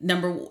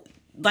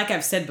like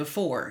I've said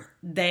before,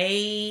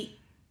 they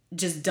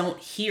just don't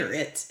hear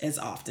it as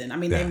often. I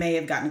mean, they may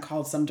have gotten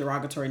called some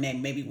derogatory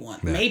name, maybe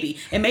once, maybe,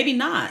 and maybe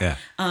not.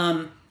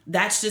 Yeah.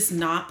 That's just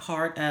not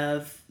part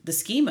of the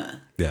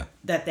schema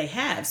that they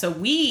have. So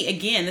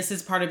this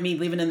is part of me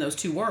living in those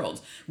two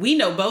worlds. We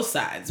know both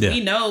sides. Yeah.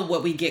 We know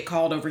what we get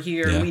called over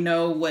here. Yeah. We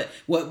know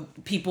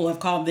what people have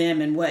called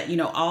them and what,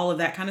 all of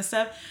that kind of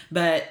stuff.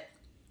 But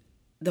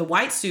the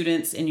white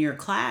students in your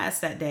class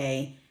that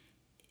day,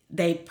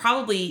 they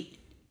probably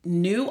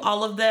knew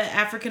all of the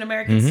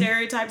African-American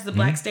stereotypes, the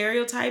Black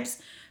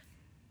stereotypes,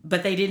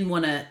 but they didn't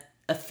want to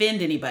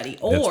offend anybody.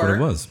 Or that's what it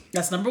was.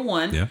 That's number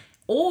one. Yeah.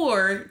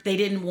 Or they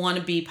didn't want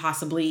to be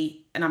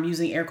possibly, and I'm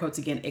using air quotes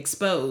again,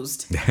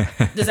 exposed.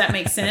 Does that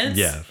make sense?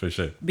 Yeah, for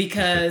sure.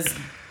 Because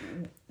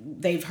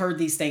they've heard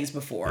these things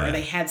before, or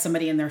they had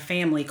somebody in their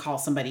family call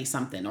somebody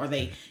something, or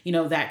they,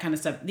 that kind of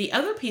stuff. The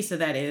other piece of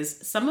that is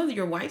some of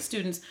your white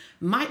students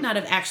might not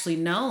have actually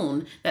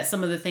known that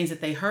some of the things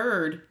that they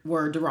heard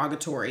were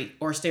derogatory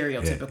or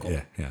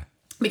stereotypical. Yeah.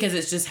 Because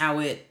it's just how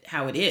it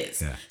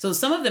is. Yeah. So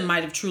some of them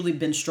might have truly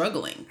been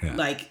struggling. Yeah.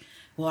 Like,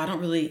 well, I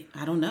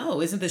don't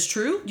know. Isn't this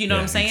true? You know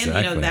what I'm saying?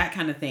 Exactly. That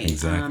kind of thing.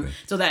 Exactly.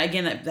 So that,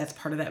 again, that's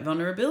part of that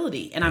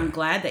vulnerability. And I'm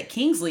glad that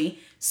Kingsley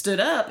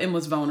stood up and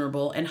was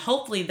vulnerable. And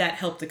hopefully that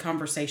helped the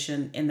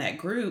conversation in that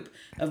group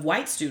of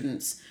white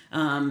students.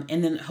 And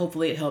then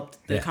hopefully it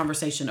helped the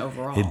conversation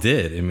overall. It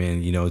did. I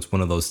mean, it's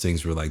one of those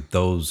things where like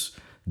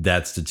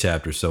that's the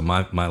chapter. So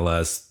my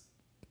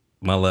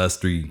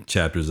last 3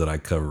 chapters that I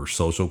cover are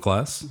social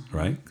class,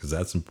 right? Because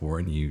that's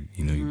important. You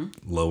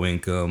low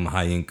income,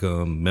 high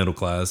income, middle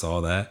class,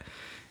 all that,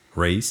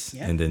 race,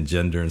 and then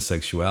gender and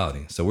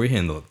sexuality. So we're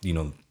hitting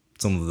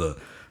some of the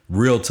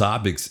real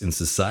topics in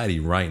society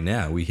right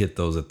now. We hit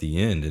those at the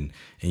end, and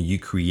you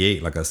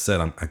create, like I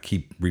said, I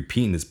keep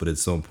repeating this, but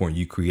it's so important.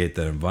 You create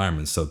that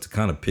environment. So to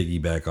kind of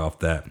piggyback off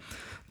that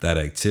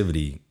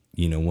activity,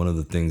 one of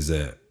the things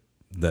that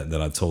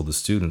I told the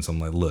students, I'm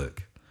like,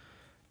 look.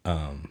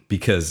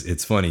 Because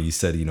it's funny, you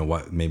said,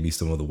 maybe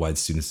some of the white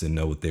students didn't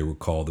know what they were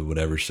called or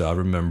whatever. So I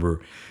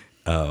remember,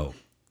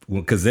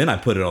 because then I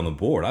put it on the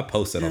board. I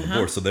posted on the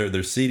board. So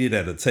they're seated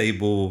at a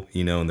table,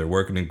 and they're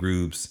working in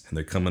groups and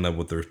they're coming up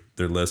with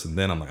their list. And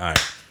then I'm like, all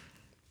right,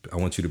 I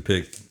want you to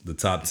pick the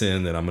top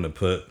 10 that I'm going to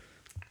put,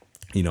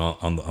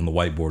 on the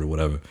whiteboard or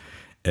whatever.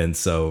 And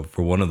so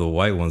for one of the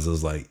white ones, it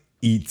was like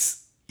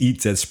eats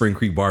at Spring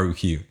Creek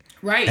Barbecue.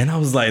 Right. And I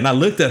was like, and I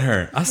looked at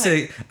her. I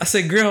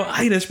said, girl,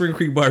 I eat at Spring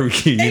Creek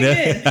Barbecue, you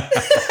know?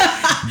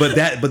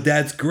 But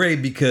that's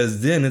great,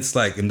 because then it's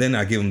like, and then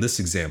I give them this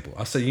example.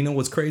 I said, you know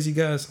what's crazy,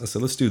 guys? I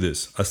said, let's do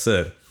this. I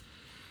said,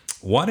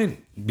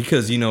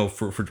 because, you know,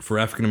 for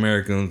African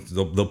Americans,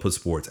 they'll put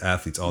sports,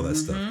 athletes, all that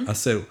stuff. I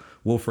said,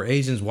 well, for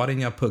Asians, why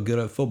didn't y'all put good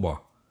at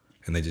football?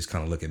 And they just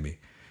kind of look at me.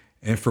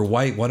 And for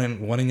white, why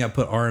didn't y'all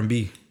put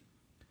R&B?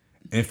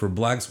 And for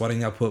blacks, why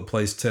didn't y'all put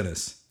plays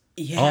tennis?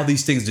 Yeah. All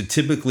these things that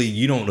typically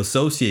you don't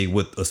associate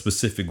with a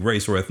specific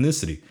race or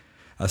ethnicity.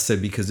 I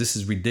said, because this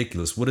is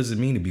ridiculous. What does it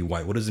mean to be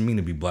white? What does it mean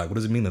to be black? What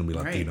does it mean to be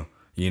Latino? Right.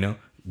 You know,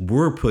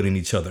 we're putting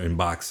each other in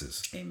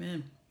boxes.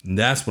 Amen. And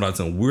that's what I'm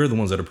saying. We're the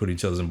ones that are putting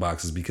each other in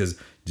boxes, because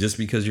just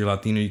because you're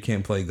Latino, you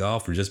can't play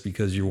golf, or just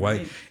because you're white.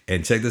 Right.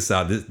 And check this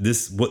out.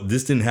 This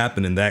didn't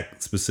happen in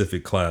that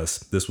specific class.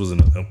 This was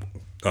in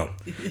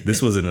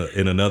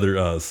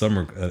another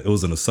summer. It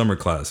was in a summer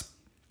class.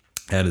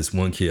 I had this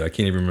one kid. I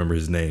can't even remember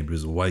his name. He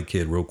was a white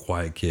kid, real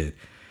quiet kid,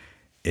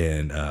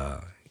 and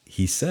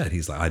he's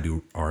like, I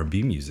do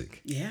R&B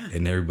music. Yeah.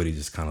 And everybody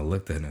just kind of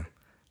looked at him.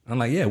 I'm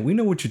like, yeah, we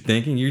know what you're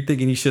thinking. You're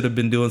thinking you should have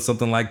been doing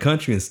something like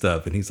country and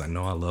stuff. And he's like,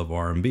 no, I love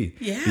R&B.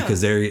 Yeah.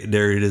 Because there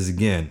it is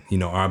again. You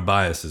know, our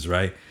biases,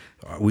 right?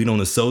 We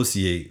don't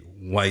associate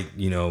white,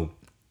 you know,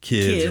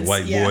 kids or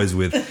white boys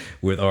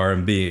with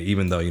R&B,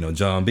 even though, you know,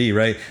 John B,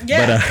 right?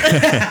 Yeah.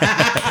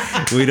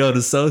 But we don't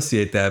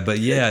associate that. But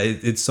yeah,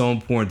 it's so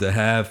important to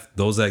have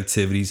those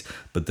activities,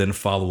 but then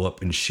follow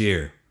up and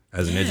share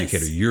as an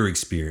educator your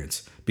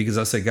experience. Because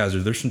I say, guys,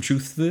 are there some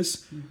truth to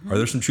this? Mm-hmm. Are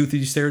there some truth to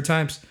these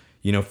stereotypes?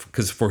 You know,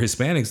 because for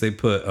Hispanics, they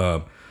put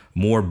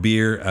more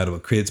beer at a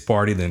kid's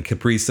party than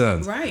Capri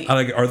Suns. Right.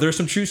 Are there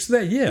some truths to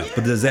that? Yeah.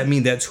 But does that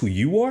mean that's who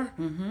you are?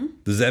 Mm-hmm.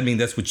 Does that mean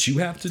that's what you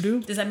have to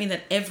do? Does that mean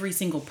that every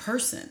single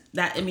person,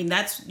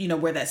 that's, you know,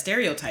 where that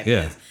stereotype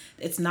is.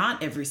 It's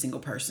not every single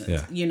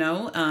person, you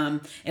know?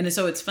 And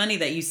so it's funny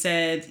that you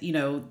said, you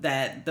know,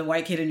 that the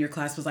white kid in your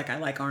class was like, I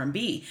like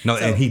R&B. No,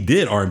 so, and he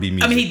did R&B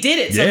music. I mean, he did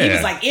it. So he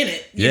was like in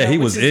it. He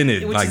was in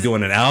it, like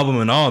doing an album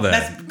and all that.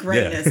 That's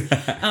greatness.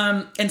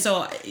 Yeah. And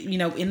so, you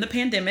know, in the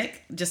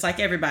pandemic, just like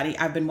everybody,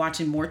 I've been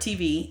watching more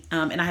TV,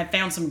 and I have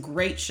found some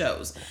great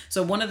shows.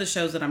 So one of the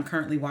shows that I'm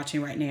currently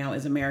watching right now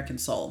is American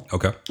Soul.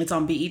 Okay. It's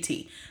on BET.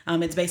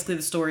 It's basically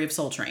the story of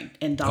Soul Train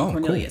and Don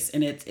Cornelius,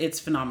 cool. And it's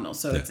phenomenal.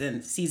 So it's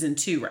in season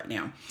 2 right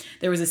now.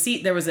 There was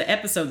an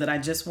episode that I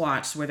just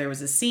watched where there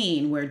was a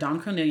scene where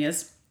Don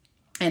Cornelius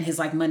and his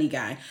like money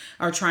guy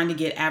are trying to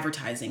get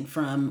advertising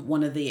from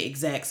one of the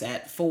execs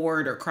at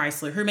Ford or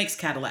Chrysler. Who makes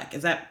Cadillac?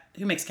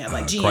 Who makes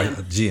Cadillac?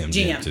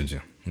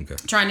 GM. Okay.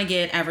 Trying to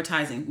get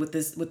advertising with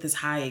this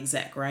high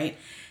exec, right?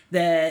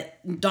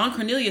 That Don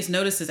Cornelius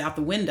notices out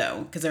the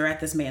window, because they're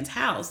at this man's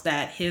house,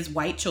 that his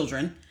white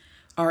children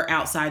are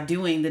outside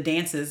doing the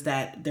dances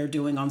that they're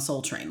doing on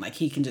Soul Train. Like,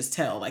 he can just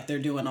tell, like, they're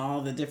doing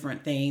all the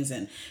different things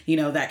and, you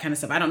know, that kind of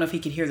stuff. I don't know if he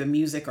could hear the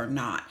music or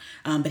not,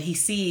 but he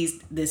sees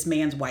this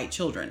man's white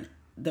children.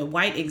 The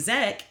white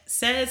exec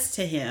says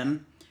to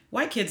him,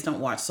 white kids don't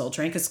watch Soul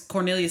Train, because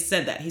Cornelius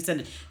said that. He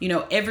said, you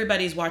know,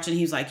 everybody's watching.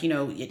 He was like, you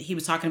know, he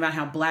was talking about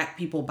how black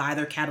people buy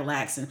their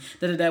Cadillacs and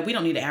we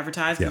don't need to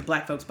advertise because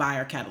black folks buy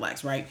our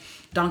Cadillacs, right?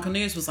 Don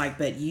Cornelius was like,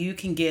 but you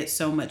can get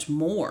so much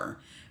more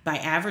by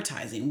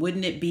advertising.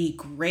 Wouldn't it be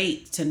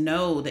great to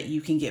know that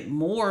you can get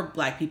more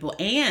black people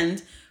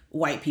and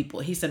white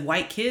people? He said,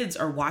 white kids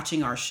are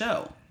watching our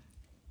show.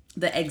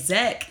 The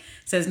exec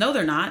says, no,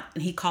 they're not.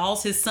 And he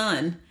calls his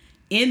son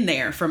in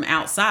there from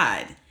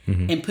outside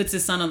and puts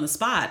his son on the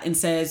spot and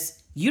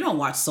says, you don't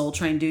watch Soul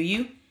Train, do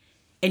you?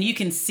 And you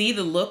can see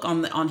the look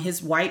on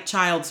his white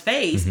child's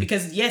face,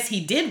 because yes, he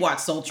did watch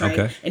Soul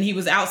Train and he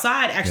was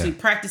outside actually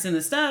practicing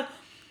the stuff.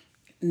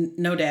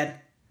 No,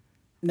 Dad.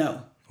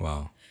 No.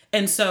 Wow.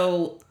 And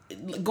so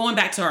going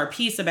back to our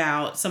piece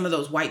about some of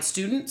those white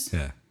students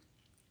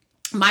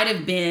might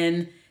have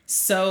been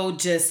so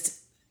just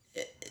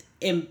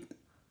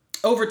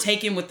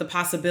overtaken with the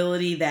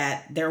possibility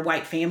that their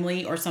white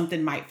family or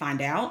something might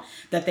find out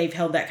that they've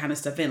held that kind of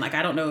stuff in. Like,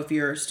 I don't know if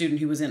your student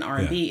who was in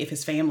R&B, if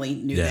his family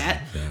knew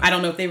that. Yeah. I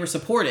don't know if they were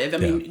supportive. I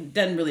mean, it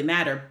doesn't really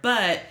matter.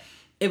 But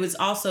it was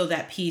also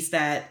that piece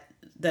that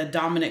the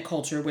dominant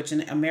culture, which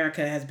in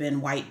America has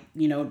been white,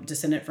 you know,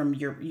 descendant from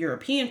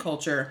European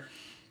culture,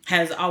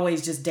 has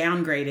always just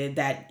downgraded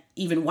that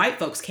even white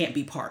folks can't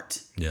be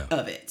part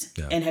of it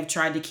and have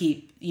tried to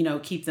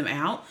keep them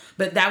out.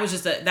 But that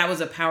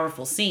was a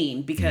powerful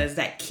scene, because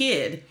that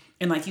kid,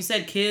 and like you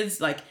said,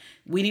 kids, like,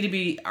 we need to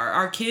be,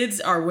 our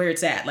kids are where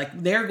it's at.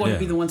 Like, they're going to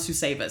be the ones who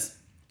save us.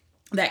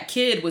 That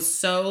kid was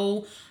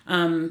so,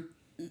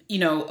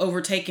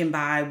 overtaken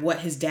by what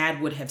his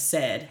dad would have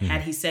said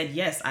had he said,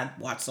 yes, I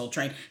watch Soul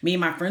Train. Me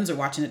and my friends are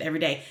watching it every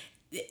day.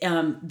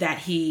 That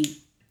he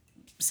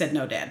said,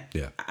 no, Dad,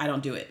 I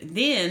don't do it.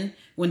 Then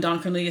when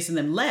Don Cornelius and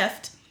them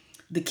left,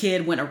 the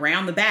kid went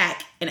around the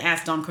back and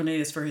asked Don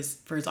Cornelius for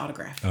his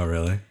autograph. Oh,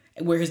 really?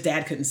 Where his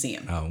dad couldn't see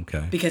him. Oh,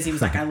 okay. Because he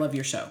was like, I love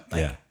your show.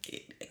 Like,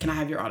 can I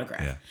have your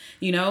autograph? Yeah.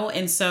 You know?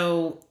 And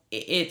so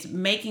it's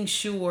making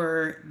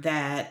sure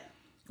that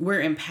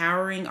we're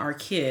empowering our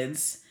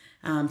kids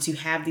to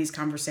have these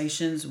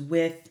conversations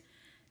with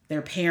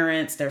their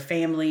parents, their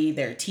family,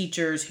 their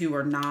teachers who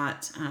are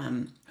not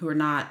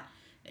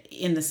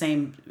in the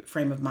same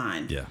frame of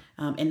mind. Yeah.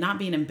 And not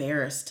being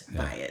embarrassed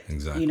by it.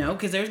 Exactly. You know,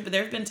 because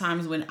there's been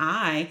times when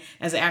I,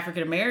 as an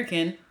African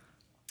American,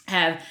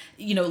 have,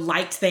 you know,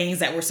 liked things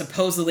that were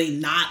supposedly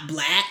not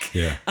black.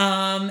 Yeah.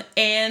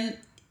 And,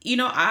 you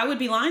know, I would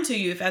be lying to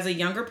you if as a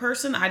younger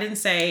person, I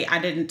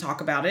didn't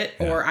talk about it,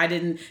 or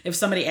if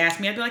somebody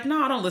asked me, I'd be like,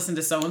 no, I don't listen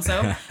to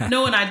so-and-so.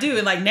 No, and I do.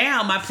 And like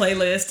now my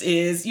playlist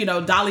is, you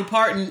know, Dolly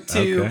Parton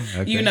to,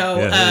 you know,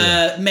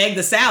 Meg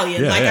the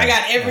Stallion. I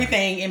got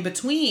everything in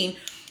between.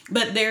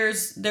 But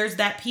there's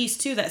that piece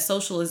too, that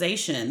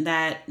socialization,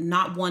 that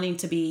not wanting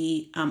to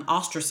be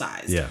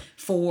ostracized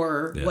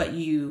for what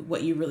you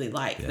really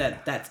like.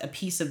 That's a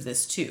piece of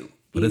this too.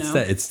 But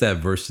it's that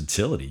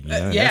versatility. You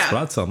know? That's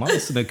what I tell them. I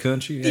listen to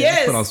country.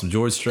 I put on some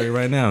George Strait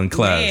right now in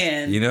class.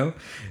 Man. You know,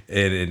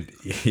 and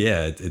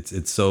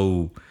it's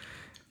so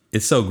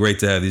great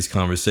to have these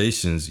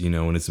conversations. You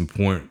know, and it's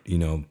important. You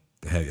know,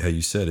 how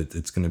you said it.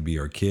 It's going to be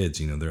our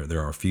kids. You know,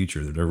 they're our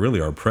future. They're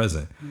really our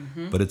present.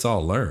 Mm-hmm. But it's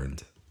all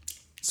learned.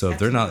 So if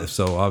they're not,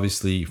 so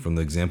obviously from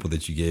the example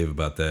that you gave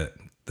about that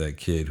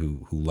kid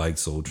who liked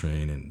Soul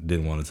Train and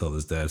didn't want to tell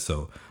his dad,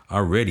 so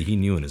already he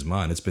knew in his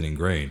mind, it's been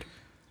ingrained.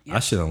 Yep. I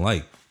shouldn't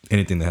like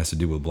anything that has to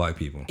do with black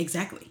people.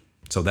 Exactly.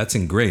 So that's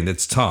ingrained.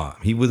 That's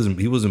taught. He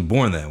wasn't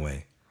born that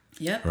way.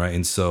 Yep. Right.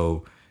 And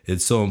so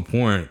it's so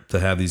important to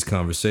have these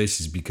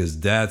conversations,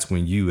 because that's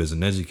when you, as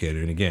an educator,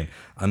 and again,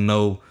 I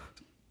know,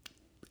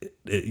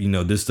 you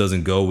know, this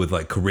doesn't go with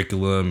like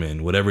curriculum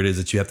and whatever it is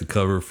that you have to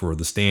cover for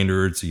the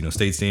standards, you know,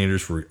 state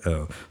standards for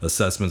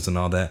assessments and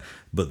all that.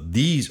 But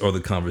these are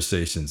the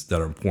conversations that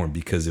are important,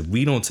 because if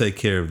we don't take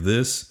care of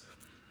this,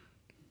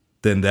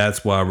 then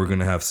that's why we're going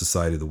to have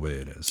society the way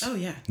it is. Oh,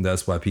 yeah.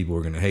 That's why people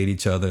are going to hate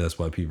each other. That's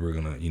why people are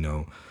going to, you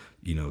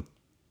know,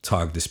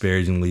 talk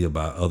disparagingly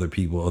about other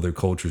people, other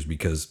cultures,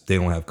 because they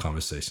don't have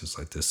conversations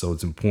like this. So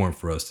it's important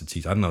for us to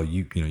teach. I know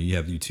you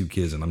have your 2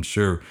 kids, and I'm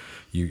sure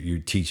you're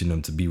teaching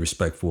them to be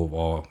respectful of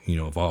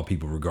all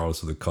people,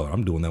 regardless of their color.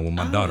 I'm doing that with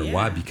my daughter. Yeah.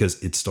 Why?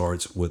 Because it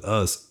starts with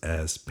us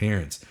as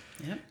parents.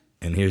 Yep.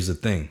 And here's the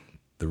thing.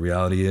 The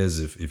reality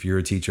is, if you're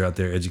a teacher out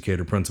there,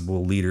 educator,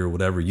 principal, leader,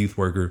 whatever, youth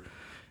worker,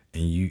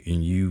 and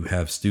you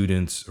have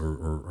students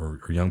or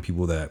young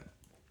people that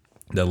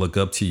look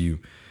up to you,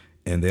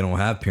 and they don't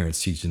have parents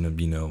teaching them,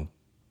 you know,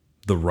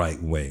 the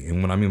right way.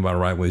 And what I mean by the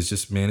right way is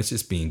just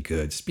being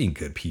good. Just being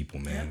good people,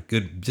 man. Yeah.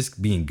 Good,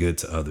 just being good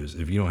to others.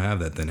 If you don't have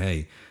that, then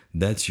hey,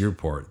 that's your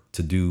part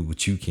to do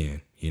what you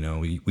can. You know,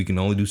 we can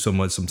only do so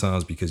much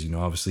sometimes, because, you know,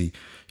 obviously,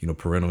 you know,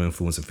 parental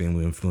influence and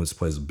family influence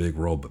plays a big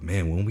role. But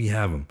man, when we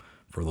have them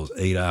for those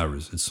 8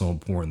 hours, it's so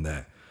important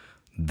that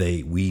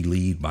we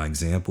lead by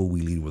example.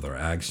 We lead with our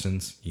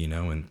actions, you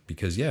know, and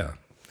because,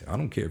 I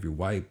don't care if you're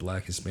white,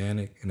 black,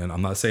 Hispanic. And then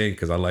I'm not saying,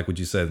 because I like what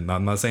you said,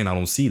 I'm not saying I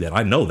don't see that.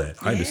 I know that.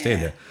 I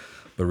understand that.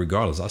 But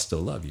regardless, I still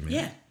love you, man.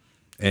 Yeah.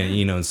 And,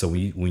 you know, and so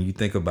when you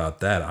think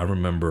about that, I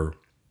remember,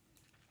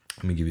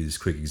 let me give you this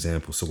quick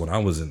example. So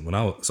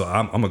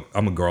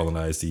I'm a Garland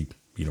ISD,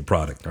 you know,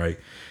 product, right?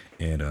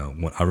 And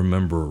when I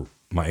remember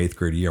my 8th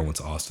grade year, I went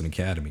to Austin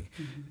Academy.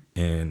 Mm-hmm.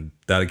 And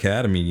that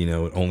academy, you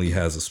know, it only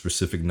has a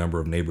specific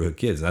number of neighborhood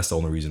kids. And that's the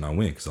only reason I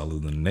went, because I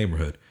lived in the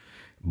neighborhood.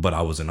 But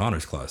I was in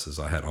honors classes.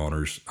 I had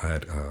honors. I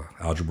had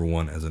Algebra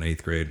 1 as an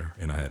 8th grader,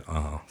 and I had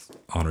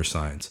honors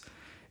science.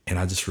 And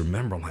I just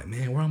remember, I'm like,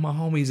 man, where are my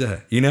homies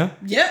at? You know?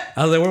 Yeah.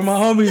 I was like, where are my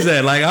homies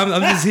at? Like,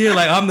 I'm just here.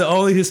 Like, I'm the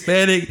only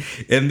Hispanic.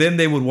 And then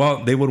they would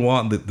want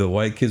the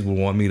white kids would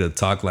want me to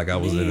talk like I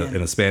was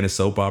in a Spanish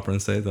soap opera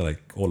and say, they're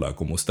like, hola,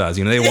 ¿cómo estás?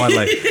 You know,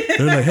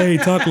 they're like, hey,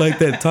 talk like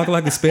that. Talk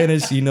like a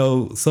Spanish, you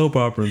know, soap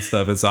opera and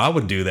stuff. And so I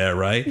would do that,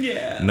 right?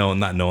 Yeah. No,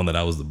 not knowing that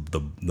I was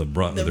the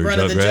brunt of their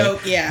joke, right?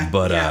 Joke, yeah.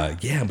 But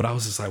but I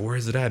was just like, where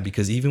is it at?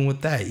 Because even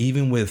with that,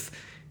 even with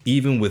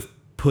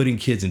putting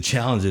kids and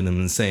challenging them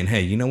and saying, hey,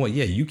 you know what?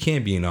 Yeah, you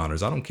can be in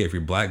honors. I don't care if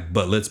you're black,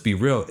 but let's be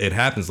real. It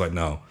happens. Like,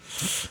 no,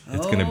 it's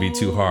going to be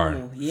too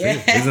hard. Yeah.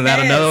 Isn't that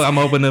another? I'm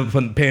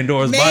opening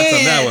Pandora's box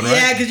on that one, right?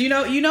 Yeah, because you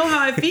know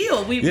how I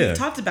feel. We've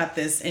talked about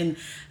this. And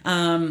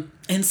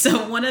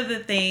so one of the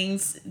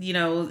things, you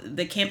know,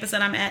 the campus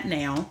that I'm at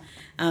now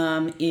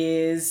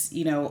is,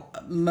 you know,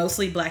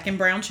 mostly black and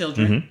brown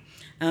children. Mm-hmm.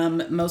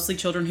 Mostly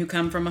children who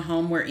come from a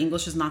home where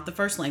English is not the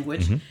first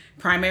language. Mm-hmm.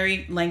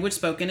 Primary language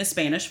spoken is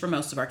Spanish for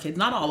most of our kids.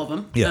 Not all of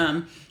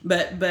them,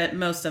 but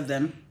most of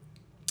them.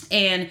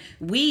 And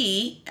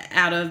we,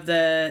 out of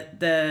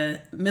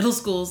the middle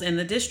schools in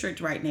the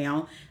district right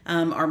now,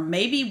 are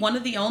maybe one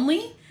of the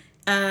only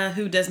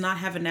who does not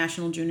have a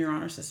National Junior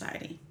Honor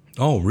Society.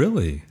 Oh,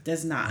 really?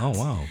 Does not. Oh,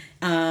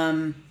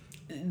 wow.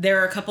 There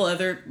are a couple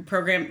other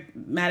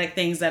programmatic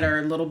things that are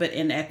a little bit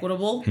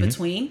inequitable mm-hmm.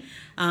 between.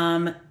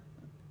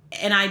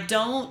 And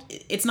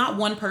it's not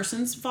one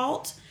person's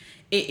fault.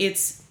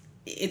 It's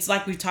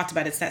like we've talked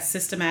about. It's that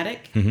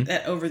systematic mm-hmm.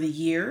 that over the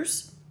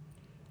years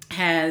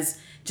has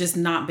just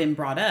not been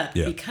brought up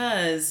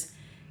because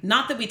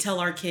Not that we tell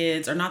our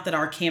kids, or not that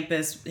our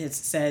campus has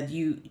said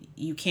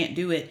you can't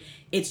do it.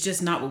 It's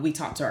just not what we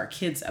talk to our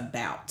kids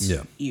about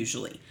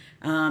usually.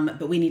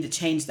 But we need to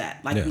change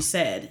that. Like we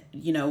said,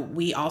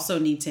 we also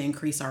need to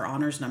increase our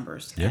honors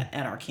numbers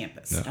at our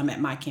campus. I'm at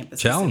my campus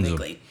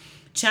specifically.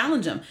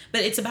 Challenge them.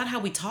 But it's about how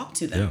we talk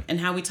to them and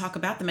how we talk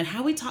about them and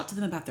how we talk to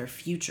them about their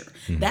future.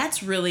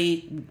 That's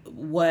really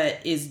what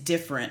is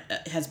different,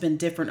 has been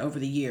different over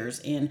the years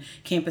in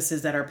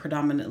campuses that are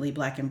predominantly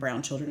Black and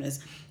brown children,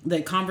 is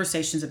the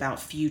conversations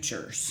about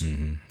futures.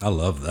 I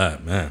love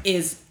that, man.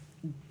 Is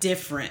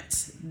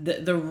different.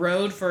 The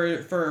road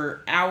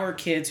for our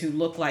kids who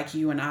look like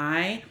you and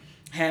I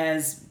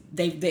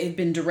they've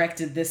been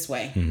directed this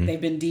way. They've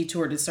been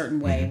detoured a certain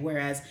way,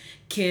 whereas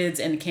kids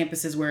and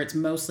campuses where it's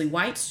mostly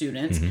white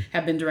students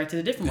have been directed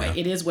a different way.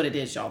 It is what it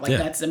is, y'all. Like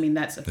that's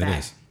a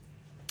fact.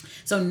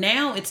 So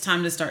now it's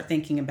time to start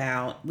thinking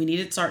about, we need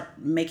to start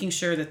making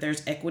sure that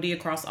there's equity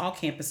across all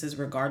campuses,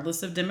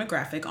 regardless of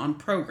demographic, on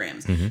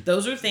programs.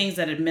 Those are things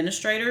that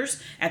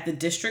administrators at the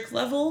district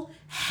level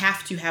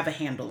have to have a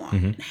handle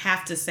on,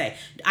 have to say.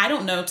 I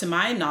don't know, to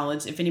my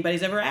knowledge, if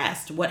anybody's ever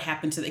asked what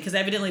happened to it, because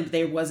evidently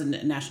there was a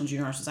National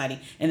Junior Honor Society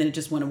and then it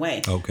just went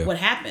away. Okay. What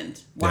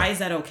happened? Why is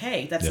that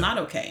okay? That's not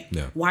okay.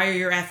 Why are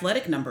your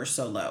athletic numbers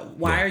so low?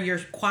 Why are your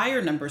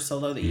choir numbers so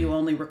low that you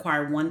only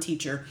require one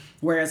teacher,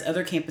 whereas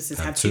other campuses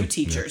have two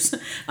teachers?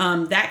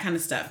 That kind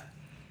of stuff.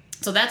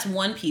 So that's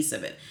one piece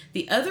of it.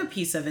 The other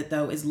piece of it,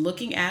 though, is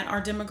looking at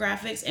our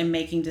demographics and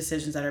making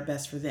decisions that are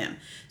best for them.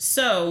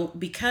 So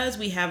because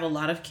we have a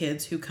lot of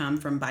kids who come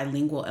from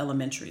bilingual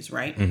elementaries,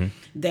 right?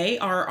 They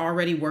are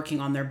already working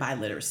on their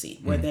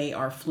biliteracy, where they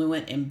are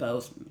fluent in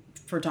both,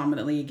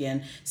 predominantly,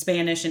 again,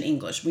 Spanish and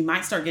English. We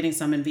might start getting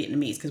some in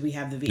Vietnamese because we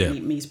have the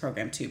Vietnamese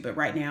program too, but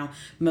right now,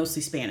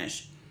 mostly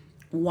Spanish.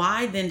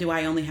 Why then do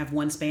I only have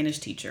one Spanish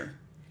teacher?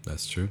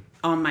 That's true.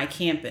 On my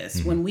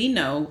campus, when we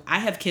know I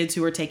have kids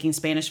who are taking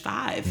Spanish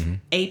 5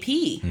 AP.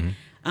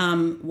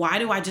 Why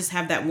do I just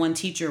have that one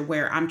teacher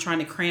where I'm trying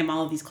to cram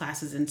all of these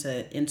classes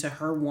into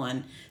her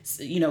one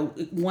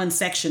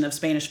section of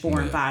Spanish 4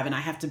 and 5, and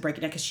I have to break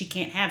it down because she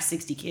can't have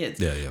 60 kids.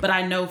 But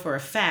I know for a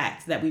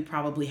fact that we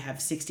probably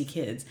have 60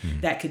 kids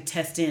that could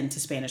test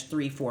into Spanish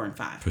 3, 4, and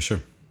 5. For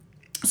sure.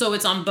 So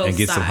it's on both sides.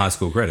 And get some high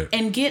school credit.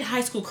 And get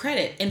high school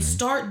credit and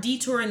start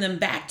detouring them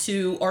back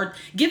to, or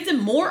give them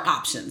more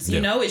options.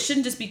 You know, it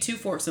shouldn't just be two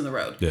forks in the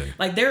road.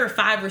 Like there are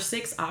 5 or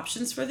 6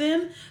 options for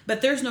them,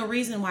 but there's no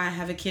reason why I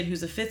have a kid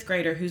who's a 5th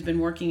grader who's been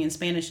working in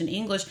Spanish and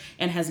English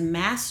and has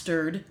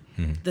mastered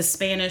the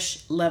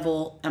Spanish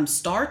level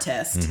STAR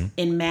test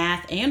in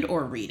math and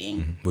or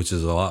reading. Which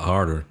is a lot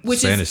harder.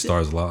 Spanish STAR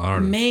is a lot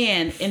harder.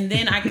 Man, and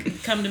then I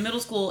come to middle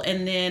school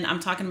and then I'm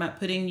talking about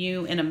putting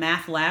you in a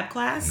math lab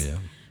class.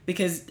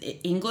 Because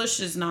English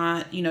is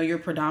not, your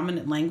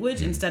predominant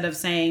language. Instead of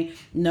saying,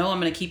 no, I'm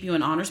going to keep you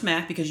in honors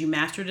math because you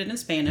mastered it in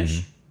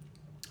Spanish.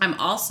 I'm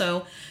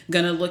also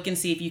going to look and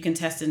see if you can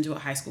test into a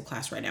high school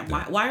class right now.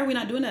 Why are we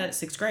not doing that at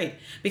 6th grade?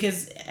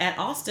 Because at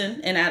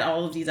Austin and at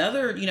all of these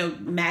other,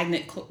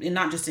 magnet,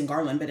 not just in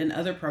Garland, but in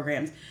other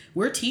programs,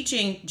 we're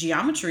teaching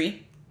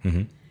geometry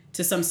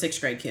to some 6th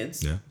grade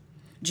kids.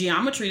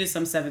 Geometry to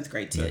some 7th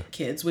grade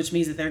kids, which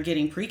means that they're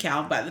getting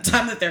pre-cal by the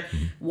time that they're...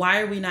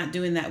 Why are we not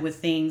doing that with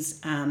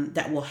things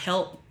that will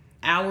help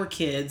our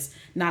kids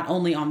not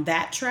only on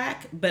that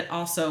track, but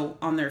also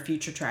on their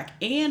future track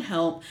and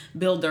help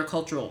build their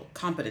cultural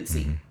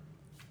competency?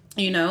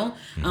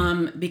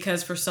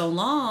 Because for so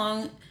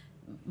long,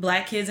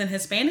 Black kids and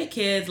Hispanic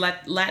kids,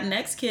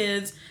 Latinx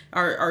kids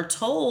are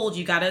told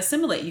you got to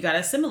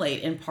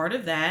assimilate. And part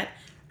of that,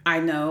 I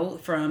know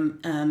from,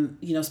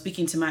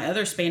 speaking to my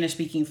other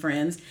Spanish-speaking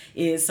friends,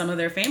 is some of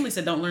their families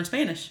that don't learn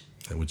Spanish.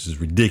 Which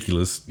is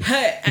ridiculous. But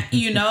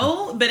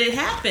it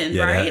happened,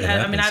 right?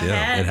 I've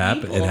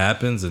had people. It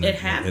happens, and it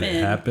happened.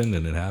 It happened,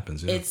 and it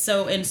happens. It's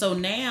so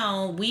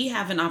now we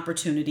have an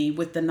opportunity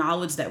with the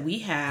knowledge that we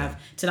have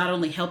to not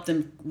only help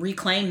them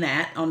reclaim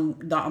that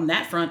on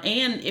that front,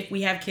 and if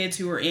we have kids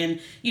who are in,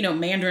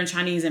 Mandarin,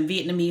 Chinese, and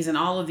Vietnamese, and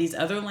all of these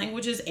other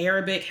languages,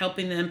 Arabic,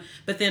 helping them,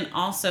 but then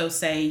also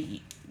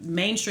say,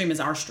 mainstream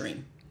is our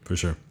stream. For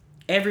sure.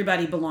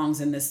 Everybody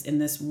belongs in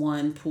this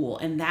one pool,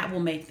 and that will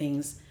make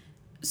things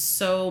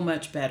so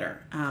much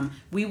better.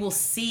 We will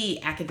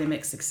see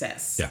academic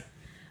success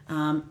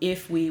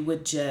if we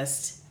would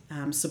just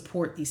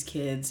support these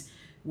kids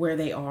where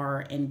they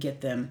are and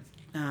get them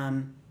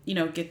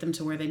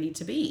to where they need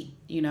to be.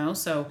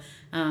 So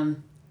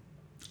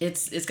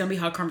it's going to be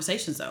hard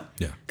conversations though.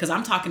 Because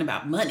I'm talking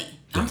about money.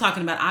 I'm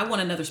talking about, I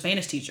want another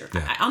Spanish teacher.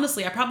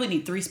 Honestly, I probably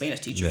need 3 Spanish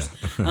teachers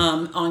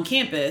on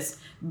campus,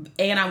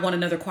 and I want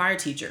another choir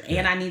teacher,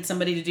 and I need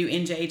somebody to do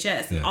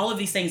NJHS. All of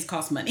these things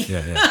cost money.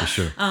 For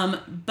sure.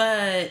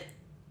 But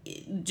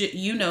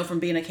from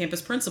being a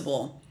campus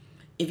principal,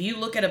 if you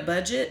look at a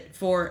budget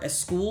for a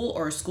school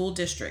or a school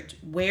district,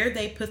 where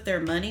they put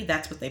their money,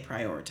 that's what they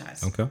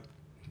prioritize. Okay.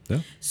 Yeah.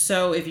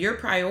 So if your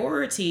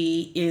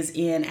priority is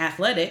in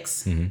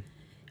athletics,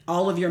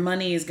 all of your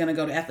money is going to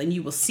go to athletics, and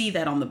you will see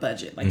that on the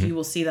budget. You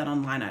will see that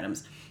on line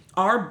items.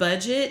 our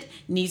budget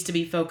needs to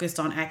be focused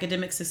on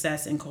academic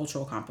success and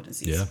cultural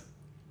competencies. Yeah.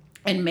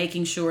 And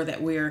making sure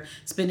that we're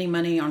spending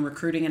money on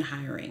recruiting and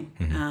hiring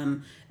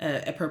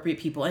appropriate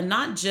people, and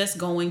not just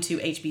going to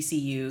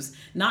HBCUs,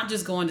 not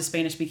just going to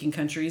Spanish speaking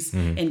countries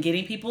and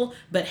getting people,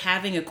 but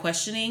having a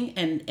questioning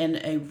and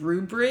a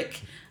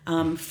rubric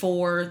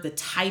for the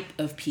type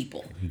of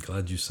people. I'm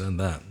glad you said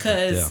that.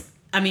 Because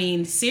I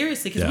mean,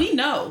 seriously, because we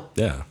know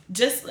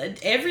just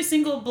every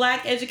single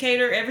Black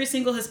educator, every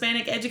single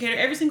Hispanic educator,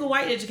 every single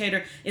white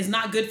educator is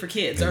not good for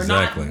kids, or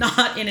not in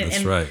it. That's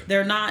and right.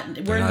 We're not in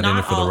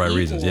it for all the right equal.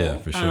 reasons. Yeah,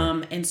 for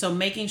sure. And so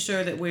making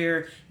sure that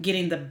we're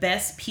getting the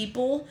best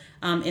people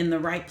in the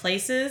right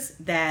places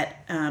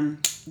that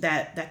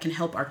can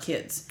help our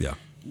kids. Yeah.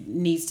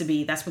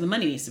 That's where the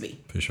money needs to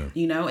be. For sure.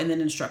 And then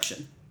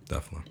instruction.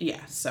 Definitely.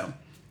 Yeah. So.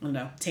 I don't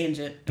know,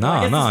 tangent.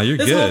 No, you're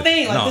good. This whole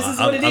thing, this is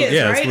what it is,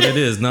 yeah, right? that's what it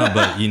is. No,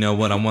 but you know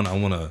what? I want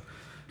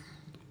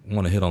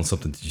to hit on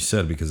something that you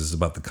said, because it's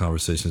about the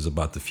conversations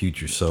about the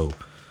future. So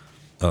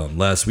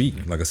last week,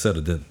 like I said,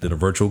 I did a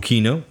virtual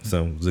keynote,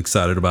 so I was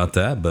excited about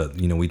that. But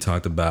we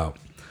talked about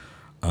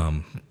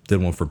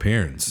did one for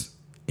parents,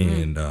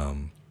 and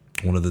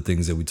one of the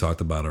things that we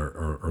talked about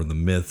are the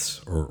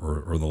myths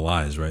or the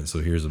lies, right? So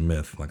here's a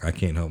myth: like, I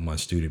can't help my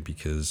student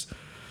because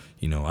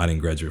I didn't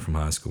graduate from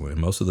high school. And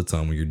most of the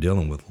time when you're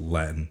dealing with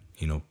Latin,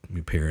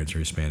 parents or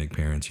Hispanic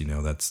parents,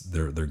 that's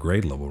their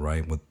grade level,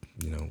 right?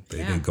 They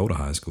didn't go to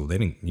high school. They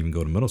didn't even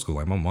go to middle school.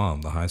 Like my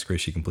mom, the highest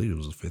grade she completed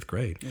was the 5th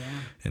grade. Yeah.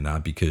 And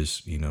not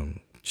because,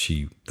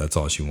 that's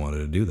all she wanted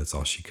to do. That's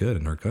all she could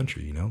in her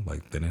country,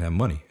 like they didn't have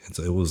money. And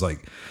so it was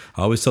like,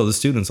 I always tell the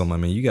students, I'm like,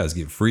 man, you guys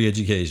get free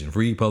education,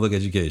 free public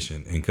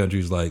education in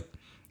countries like,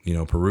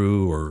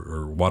 Peru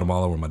or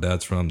Guatemala, where my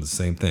dad's from, the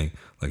same thing.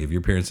 Like, if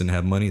your parents didn't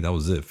have money, that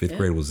was it. 5th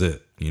grade was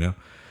it,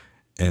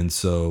 And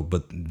so,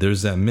 but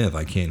there's that myth: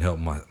 I can't help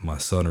my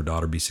son or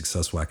daughter be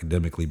successful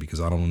academically because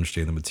I don't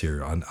understand the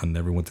material. I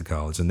never went to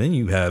college. And then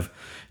you have,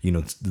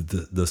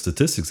 the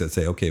statistics that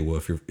say, okay,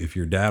 well, if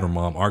your dad or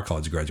mom are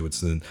college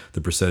graduates, then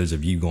the percentage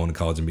of you going to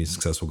college and being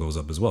successful goes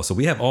up as well. So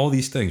we have all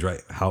these things,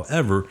 right?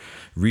 However,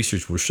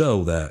 research will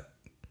show that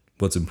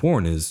what's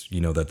important is,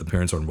 that the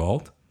parents are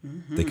involved.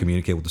 Mm-hmm. They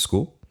communicate with the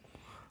school,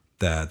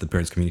 that the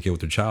parents communicate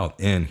with their child.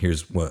 And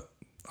here's what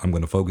I'm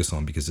going to focus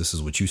on, because this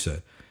is what you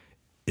said,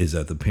 is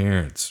that the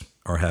parents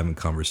are having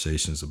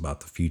conversations about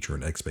the future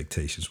and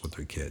expectations with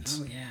their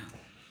kids. Oh, yeah.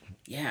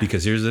 Yeah.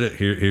 Because here's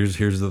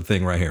the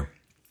thing right here.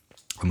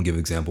 I'm going to give an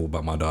example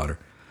about my daughter.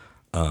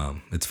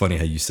 It's funny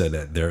how you said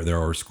that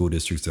there are school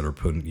districts that are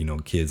putting,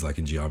 kids like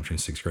in geometry in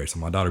 6th grade. So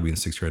my daughter will be in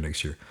 6th grade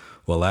next year.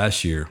 Well,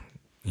 last year,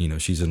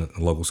 she's in a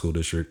local school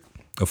district,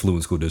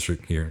 affluent school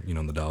district here,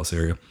 in the Dallas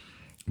area.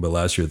 But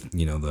last year,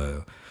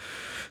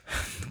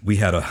 they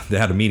had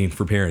a meeting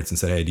for parents and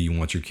said, hey, do you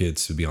want your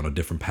kids to be on a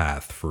different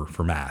path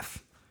for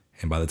math?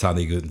 And by the time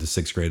they get into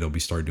 6th grade, they'll be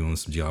start doing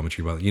some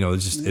geometry. But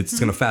it's just it's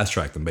going to fast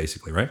track them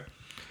basically, right?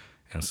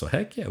 And so,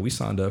 heck yeah, we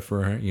signed up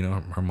for her.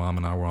 Her mom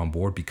and I were on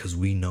board because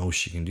we know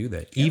she can do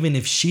that. Yep. Even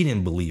if she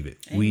didn't believe it,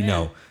 Amen. We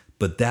know.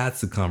 But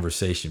that's the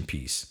conversation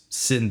piece.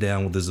 Sitting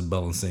down with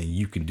Isabel and saying,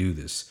 you can do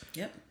this.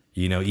 Yep.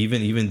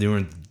 Even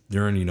during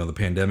the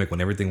pandemic,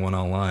 when everything went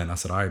online, I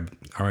said, all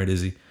right,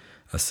 Izzy.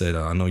 I said,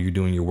 I know you're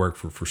doing your work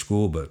for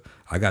school, but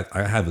I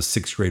have a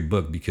 6th grade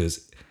book,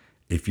 because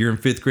if you're in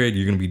 5th grade,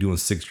 you're going to be doing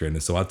 6th grade.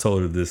 And so I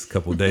told her this a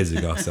couple of days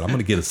ago. I said, I'm going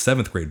to get a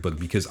 7th grade book,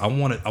 because I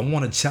want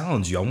to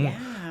challenge you.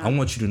 I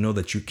want you to know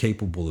that you're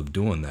capable of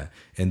doing that.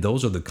 And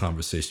those are the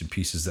conversation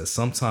pieces that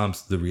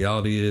sometimes the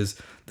reality is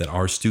that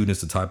our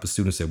students, the type of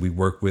students that we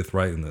work with,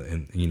 right?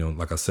 And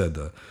like I said,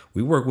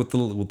 we work with the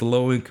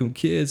low income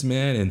kids,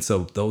 man. And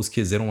so those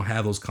kids, they don't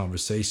have those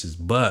conversations.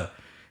 But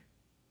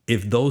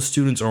if those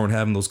students aren't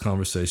having those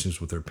conversations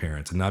with their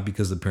parents, and not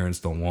because the parents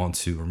don't want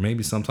to, or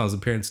maybe sometimes the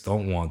parents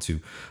don't want to,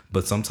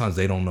 but sometimes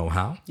they don't know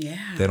how. Yeah.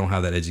 They don't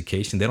have that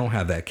education. They don't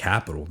have that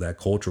capital, that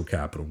cultural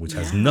capital, which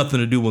has nothing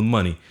to do with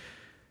money.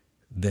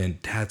 Then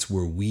that's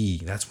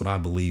what I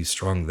believe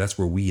strongly. That's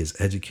where we as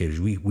educators,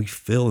 we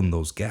fill in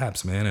those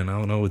gaps, man. And I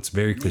don't know, it's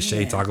very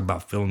cliche talk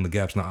about filling the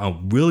gaps. Now,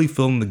 I'm really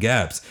filling the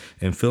gaps.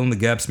 And filling the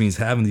gaps means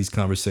having these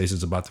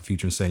conversations about the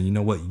future and saying, you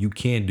know what, you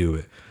can do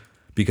it.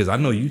 Because I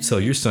know you tell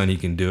your son he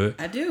can do it.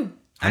 I do.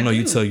 I know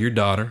you tell your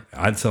daughter.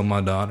 I tell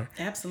my daughter.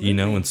 Absolutely.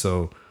 And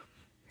so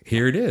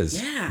here it is.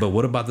 Yeah. But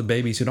what about the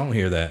babies who don't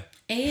hear that?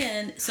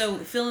 And so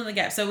fill in the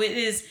gap. So it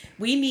is,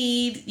 we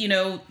need,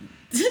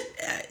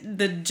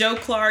 the Joe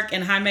Clark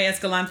and Jaime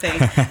Escalante,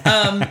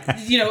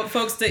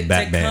 folks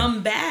to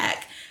come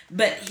back.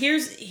 But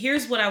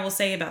here's what I will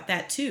say about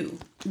that too.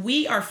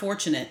 We are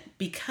fortunate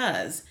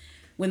because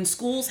when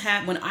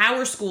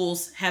our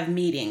schools have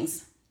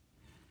meetings,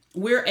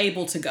 we're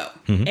able to go,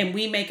 and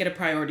we make it a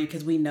priority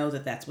because we know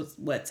that that's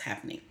what's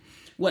happening.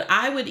 What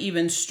I would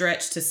even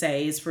stretch to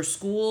say is for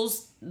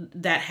schools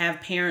that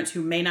have parents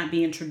who may not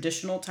be in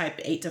traditional type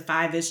 8 to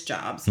 5-ish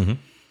jobs,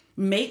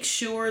 make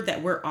sure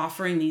that we're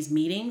offering these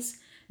meetings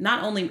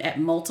not only at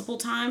multiple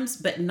times,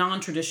 but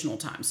non-traditional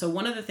times. So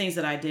one of the things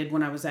that I did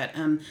when I was at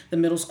the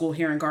middle school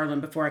here in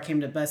Garland before I came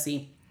to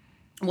Bussey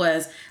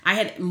was I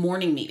had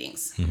morning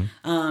meetings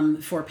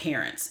for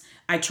parents.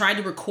 I tried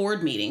to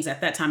record meetings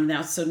at that time.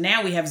 So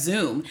now we have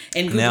Zoom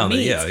and Google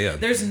Meets.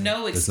 There's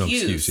no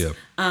excuse.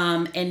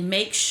 And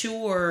make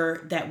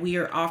sure that we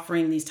are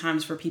offering these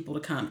times for people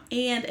to come.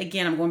 And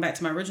again, I'm going back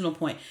to my original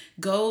point.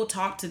 Go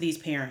talk to these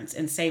parents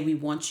and say, we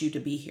want you to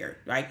be here,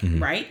 right?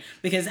 Right?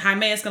 Because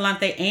Jaime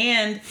Escalante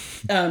and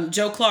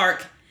Joe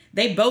Clark,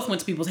 they both went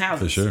to people's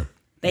houses. For sure.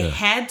 They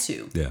had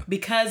to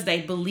because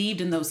they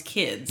believed in those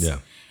kids. Yeah.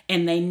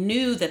 And they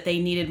knew that they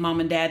needed mom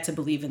and dad to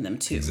believe in them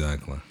too.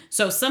 Exactly.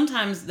 So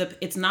sometimes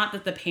it's not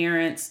that the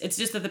parents, it's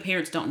just that the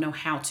parents don't know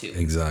how to.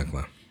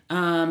 Exactly.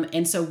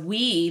 And so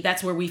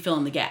that's where we fill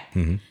in the gap.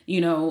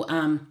 You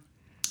know,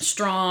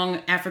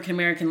 strong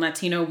African-American,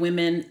 Latino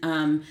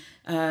women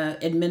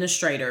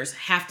administrators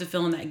have to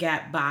fill in that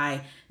gap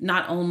by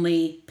not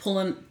only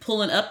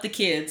pulling up the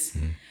kids,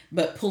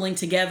 but pulling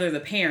together the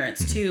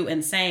parents too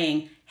and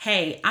saying,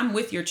 hey, I'm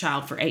with your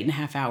child for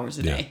 8.5 hours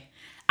a day.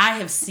 I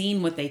have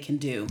seen what they can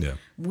do. Yeah.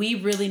 We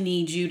really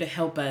need you to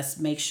help us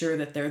make sure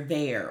that they're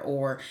there,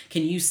 or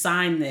can you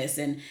sign this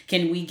and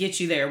can we get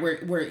you there?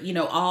 We're you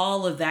know,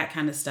 all of that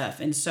kind of stuff.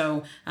 And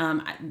so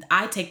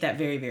I take that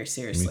very, very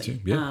seriously. Me too.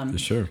 Yeah, for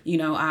sure. You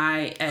know,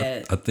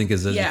 I think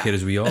as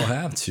educators, we all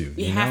have to.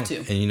 You have to.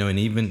 And, you know, and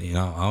even, you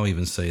know, I'll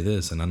even say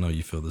this, and I know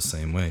you feel the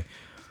same way.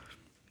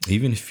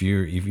 Even if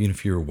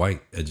you're a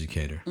white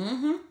educator,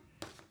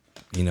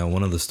 you know,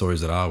 one of the stories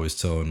that I always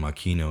tell in my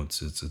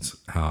keynotes, it's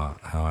how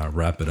I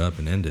wrap it up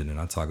and end it. And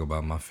I talk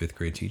about my 5th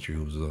grade teacher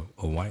who was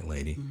a white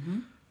lady.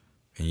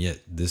 And yet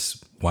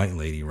this white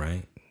lady,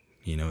 right,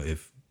 you know,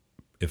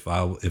 if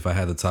I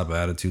had the type of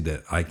attitude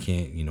that I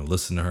can't, you know,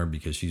 listen to her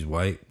because she's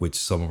white, which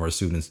some of our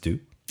students do,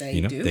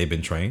 they've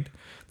been trained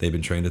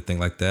to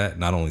think like that.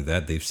 Not only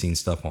that, they've seen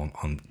stuff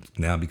on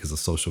now because of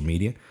social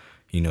media.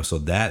 You know, so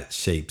that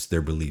shapes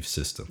their belief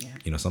system. Yeah.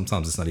 You know,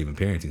 sometimes it's not even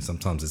parenting.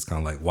 Sometimes it's kind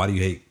of like, why do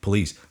you hate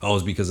police? Oh,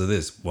 it's because of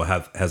this. Well,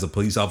 has a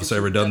police officer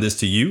ever done this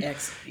to you?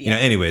 You know,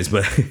 anyways,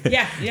 but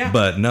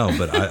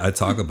but I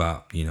talk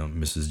about, you know,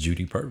 Mrs.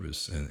 Judy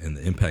Purvis and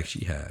the impact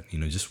she had, you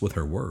know, just with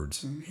her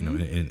words, you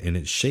know, and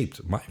it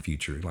shaped my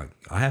future. Like,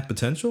 I have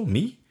potential,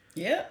 me.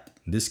 Yep.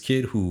 This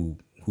kid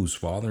whose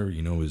father,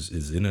 you know,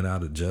 is in and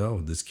out of jail.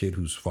 This kid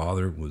whose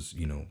father was,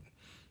 you know,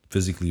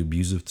 physically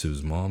abusive to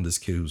his mom. This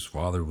kid whose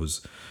father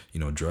was, you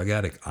know, a drug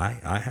addict.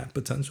 I have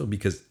potential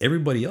because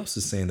everybody else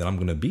is saying that I'm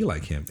going to be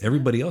like him.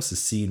 Everybody else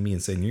is seeing me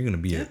and saying, you're going to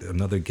be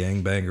another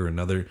gangbanger,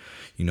 another,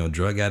 you know,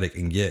 drug addict.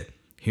 And yet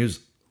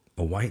here's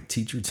a white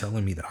teacher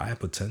telling me that I have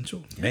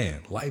potential.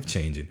 Man, life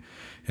changing.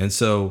 And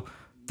so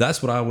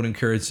that's what I would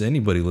encourage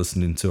anybody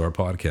listening to our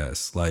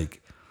podcast.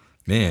 Like,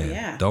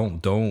 man,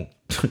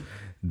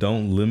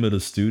 don't limit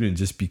a student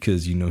just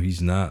because, you know,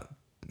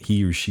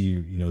 he or she,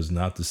 you know, is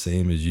not the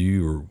same as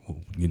you, or,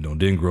 you know,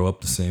 didn't grow up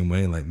the same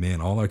way. Like,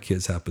 man, all our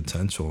kids have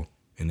potential,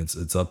 and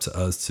it's up to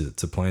us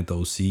to plant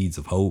those seeds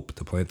of hope,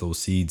 to plant those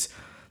seeds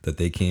that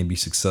they can be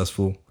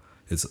successful.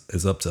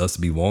 It's up to us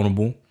to be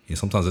vulnerable. You know,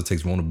 sometimes it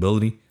takes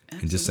vulnerability.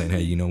 Absolutely. And just saying,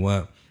 hey, you know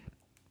what?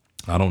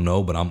 I don't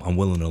know, but I'm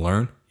willing to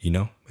learn, you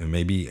know, and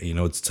maybe, you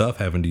know, it's tough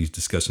having these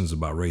discussions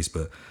about race,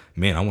 but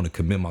man, I want to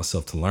commit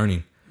myself to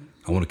learning.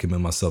 I want to commit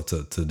myself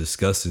to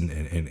discussing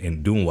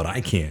and doing what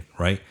I can,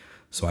 right?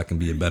 So I can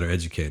be a better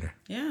educator.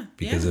 Yeah.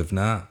 Because if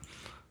not,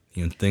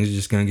 you know, things are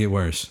just going to get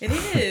worse. It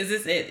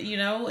is. You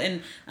know,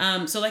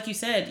 and so like you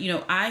said, you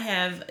know, I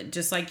have,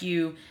 just like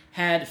you,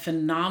 had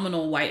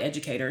phenomenal white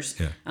educators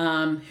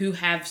who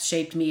have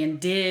shaped me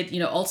and did, you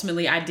know,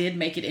 ultimately I did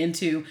make it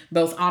into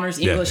both honors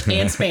English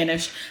and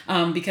Spanish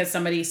because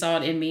somebody saw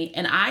it in me.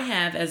 And I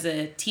have, as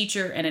a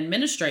teacher and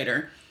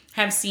administrator,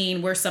 have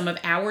seen where some of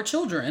our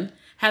children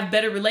have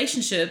better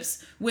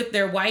relationships with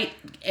their white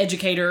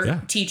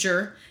educator,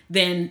 teacher,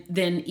 than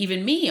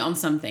even me on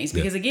some things.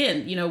 Because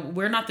again, you know,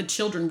 we're not the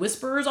children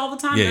whisperers all the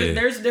time.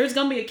 There's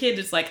gonna be a kid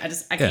that's like,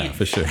 I can't.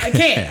 For sure. I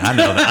can't. I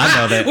know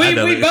that.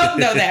 We both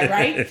know that,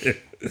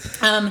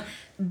 right?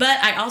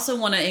 But I also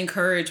want to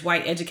encourage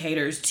white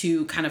educators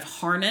to kind of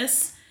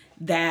harness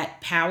that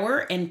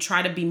power and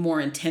try to be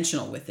more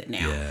intentional with it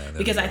now.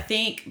 Because I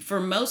think for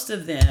most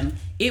of them,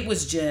 it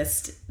was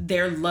just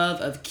their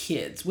love of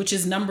kids, which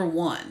is number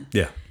one.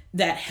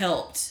 That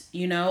helped.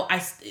 You know,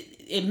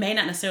 it may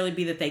not necessarily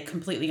be that they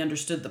completely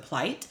understood the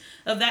plight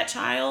of that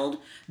child,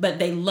 but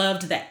they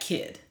loved that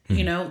kid.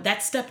 You know,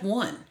 that's step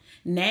one.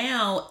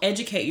 Now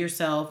educate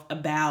yourself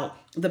about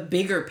the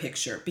bigger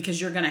picture,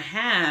 because you're going to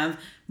have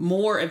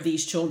more of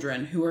these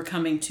children who are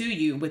coming to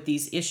you with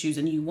these issues,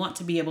 and you want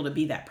to be able to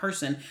be that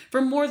person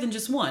for more than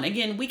just one.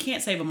 Again, we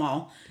can't save them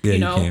all. You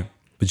know, you can't.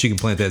 But you can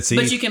plant that seed.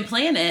 But you can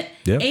plant it.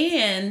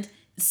 And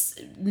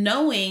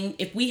knowing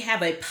if we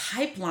have a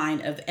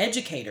pipeline of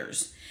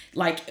educators,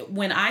 like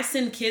when I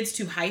send kids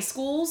to high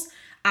schools,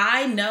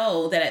 I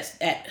know that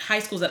at high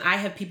schools that I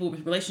have people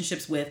with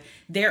relationships with,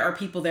 there are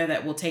people there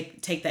that will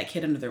take that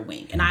kid under their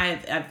wing. And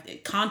I've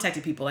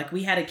contacted people. Like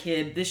we had a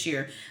kid this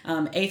year,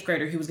 8th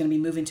grader, who was going to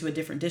be moving to a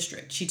different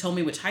district. She told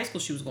me which high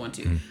school she was going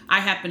to. I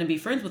happen to be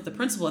friends with the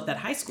principal at that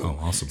high school.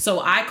 Oh, awesome.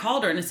 So I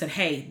called her and I said,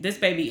 hey, this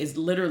baby is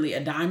literally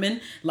a diamond.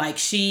 Like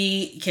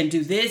she can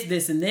do this,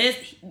 this, and this.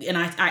 And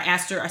I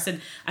asked her, I said,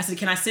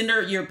 can I send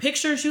her your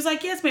picture? She was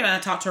like, yes, maybe. I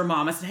talked to her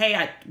mom. I said, hey,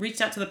 I reached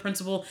out to the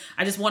principal.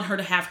 I just want her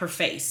to have her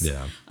face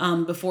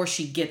before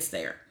she gets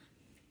there.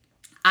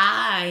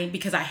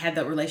 Because I had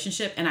that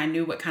relationship and I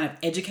knew what kind of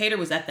educator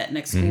was at that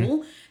next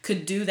school,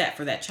 could do that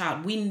for that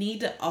child. We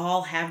need to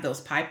all have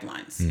those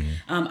pipelines.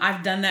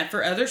 I've done that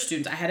for other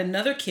students. I had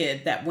another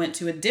kid that went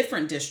to a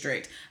different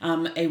district.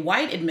 A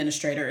white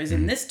administrator is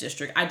in this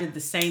district. I did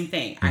the same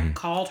thing. I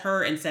called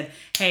her and said,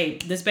 hey,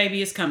 this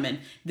baby is coming.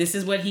 This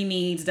is what he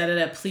needs.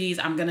 Please,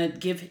 I'm going to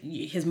give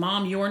his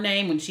mom your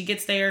name. When she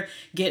gets there,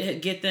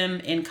 get them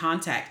in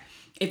contact.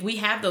 If we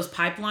have those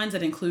pipelines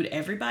that include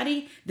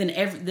everybody, then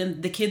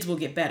the kids will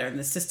get better and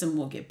the system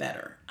will get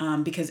better,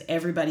 because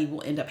everybody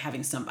will end up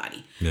having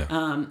somebody,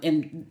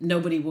 and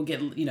nobody will get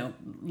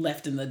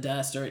left in the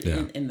dust or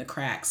in the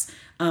cracks.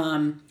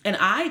 And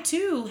I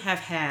too have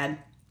had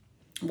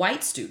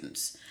white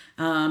students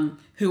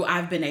who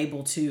I've been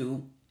able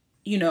to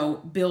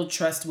build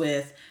trust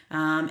with.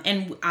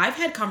 And I've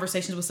had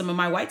conversations with some of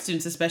my white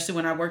students, especially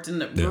when I worked in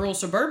the rural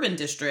suburban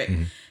district,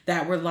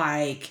 that were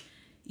like,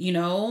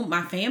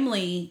 my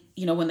family,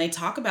 when they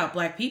talk about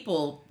Black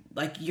people,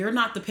 like, you're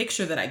not the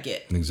picture that I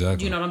get.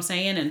 Exactly. You know what I'm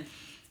saying? And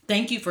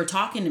thank you for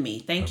talking to me.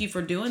 Thank you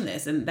for doing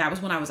this. And that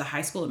was when I was a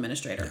high school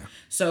administrator. Yeah.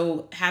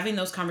 So having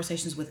those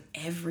conversations with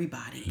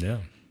everybody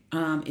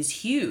is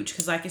huge.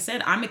 Because like I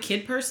said, I'm a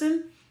kid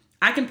person.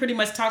 I can pretty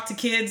much talk to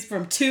kids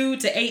from 2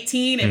 to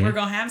 18 and we're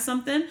going to have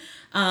something.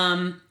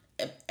 And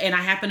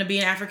I happen to be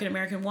an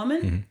African-American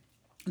woman.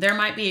 There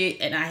might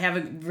be, and I have a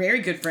very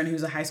good friend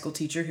who's a high school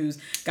teacher who's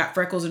got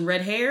freckles and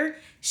red hair.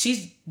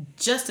 She's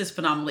just as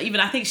phenomenal.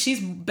 Even I think she's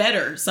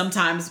better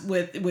sometimes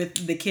with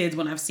the kids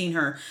when I've seen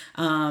her.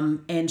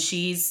 And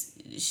she's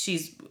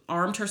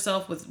armed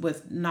herself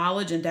with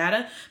knowledge and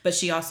data, but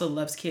she also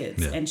loves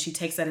kids, and she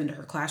takes that into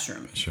her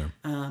classroom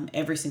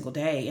every single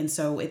day. And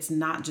so it's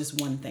not just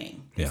one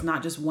thing. It's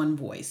not just one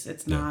voice.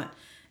 It's not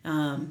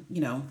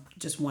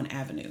just one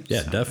avenue.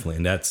 Yeah, so. Definitely.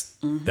 And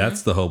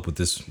that's the hope with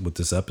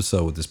this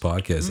episode, with this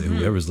podcast, that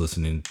whoever's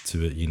listening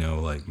to it,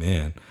 like,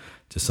 man,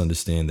 just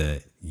understand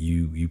that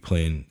you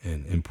play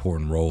an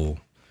important role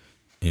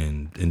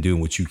in doing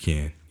what you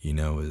can,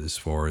 as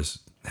far as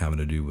having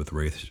to do with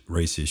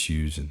race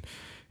issues and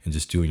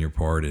just doing your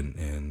part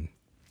and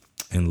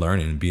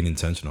learning and being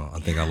intentional. I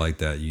think I like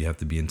that. You have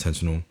to be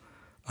intentional.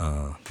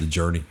 The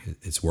journey,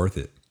 it's worth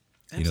it.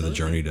 Absolutely. The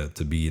journey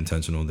to be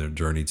intentional, the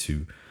journey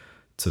to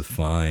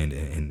find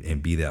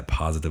and be that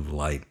positive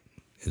light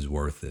is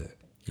worth it,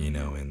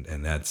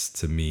 and that's,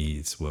 to me,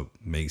 it's what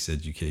makes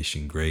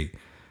education great,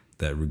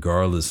 that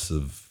regardless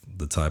of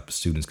the type of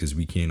students, because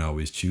we can't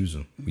always choose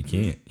them. We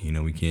can't,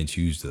 we can't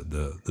choose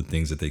the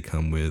things that they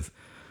come with,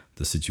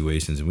 the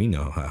situations, and we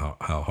know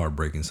how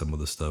heartbreaking some of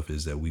the stuff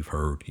is that we've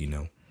heard,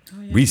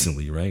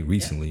 recently, right?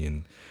 Recently,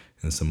 and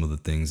some of the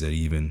things that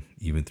even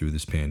through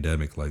this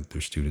pandemic, like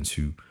there's students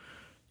who,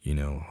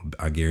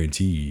 I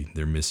guarantee you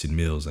they're missing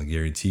meals. I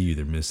guarantee you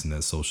they're missing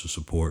that social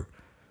support.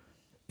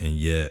 And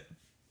yet,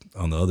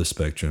 on the other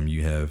spectrum,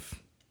 you have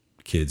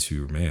kids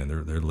who, man,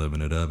 they're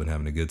living it up and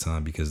having a good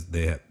time because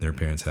their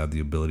parents have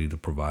the ability to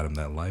provide them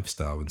that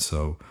lifestyle. And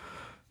so,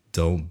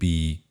 don't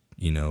be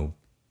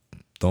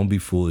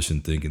foolish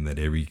in thinking that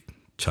every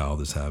child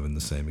is having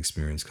the same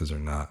experience, because they're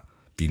not.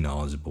 Be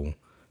knowledgeable,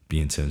 be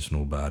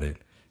intentional about it,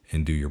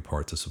 and do your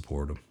part to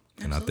support them.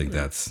 Absolutely. And I think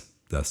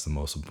that's the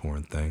most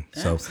important thing.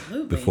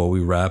 Absolutely. So before we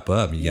wrap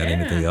up, you got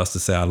anything else to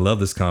say? I love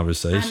this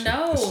conversation. I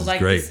know. This is like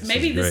great.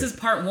 This is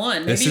part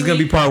one. This is going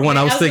to be part one.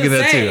 I was thinking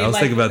that too. I was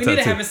thinking about that too. We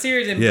need to have a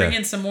series and bring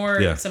in some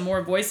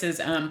more voices.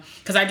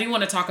 Because I do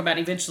want to talk about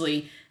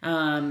eventually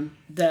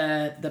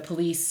the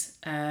police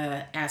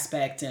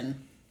aspect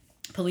and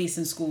police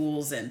in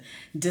schools and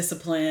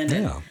discipline.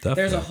 Yeah, definitely.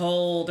 There's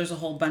a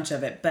whole bunch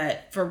of it.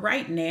 But for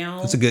right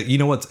now, it's a good.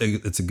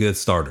 It's a good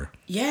starter.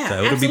 Yeah,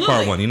 so it'll be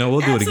part one.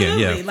 We'll do it again.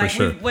 Yeah, for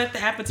sure. We've whet the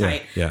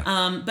appetite.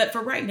 Yeah. But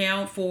for right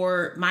now,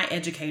 for my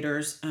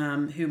educators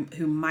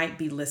who might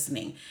be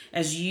listening,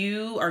 as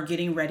you are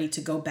getting ready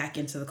to go back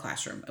into the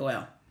classroom,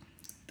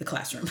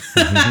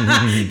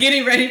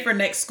 getting ready for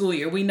next school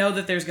year. We know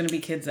that there's going to be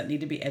kids that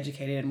need to be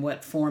educated, and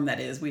what form that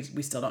is, we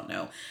still don't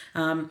know.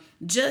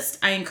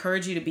 I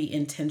encourage you to be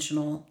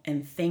intentional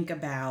and think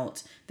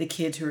about the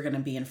kids who are going to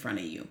be in front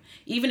of you.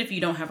 Even if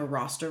you don't have a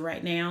roster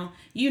right now,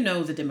 the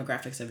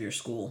demographics of your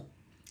school.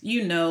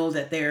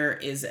 That there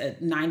is a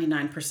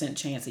 99%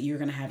 chance that you're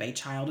going to have a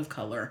child of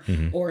color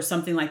or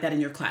something like that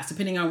in your class,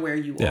 depending on where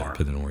you are. Yeah,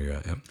 depending on where you're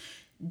at, yeah.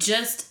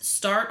 Just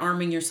start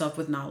arming yourself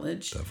with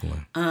knowledge.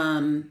 Definitely.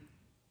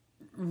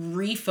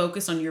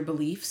 Refocus on your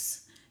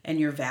beliefs and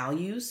your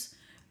values,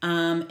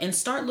 and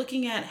start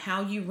looking at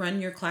how you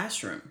run your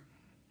classroom.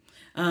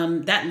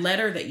 that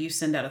letter that you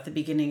send out at the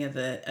beginning of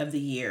the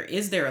year,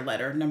 is there a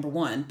letter, number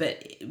one?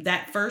 But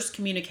that first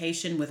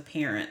communication with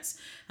parents,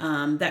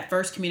 that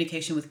first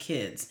communication with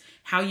kids,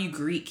 how you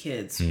greet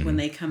kids when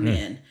they come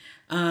in,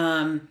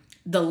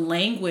 the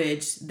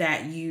language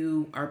that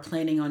you are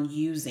planning on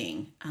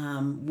using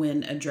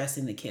when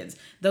addressing the kids.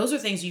 Those are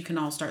things you can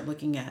all start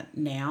looking at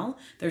now.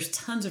 There's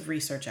tons of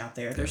research out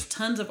there. There's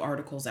tons of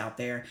articles out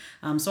there.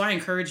 So I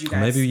encourage you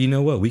guys. Maybe, you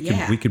know what, we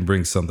can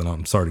bring something.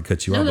 I'm sorry to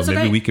cut you off, but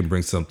maybe we can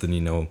bring something,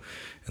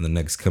 in the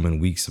next coming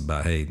weeks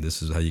about, hey,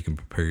 this is how you can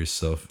prepare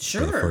yourself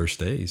for the first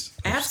days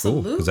of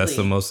school. Because that's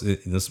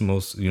the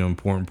most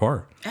important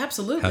part.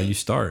 Absolutely. How you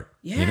start.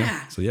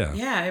 Yeah. So yeah.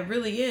 Yeah, it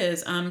really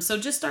is. So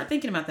just start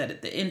thinking about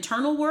that. The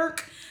internal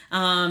work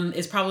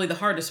is probably the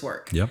hardest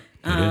work. Yep.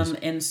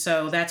 And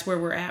so that's where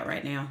we're at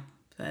right now.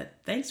 But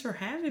thanks for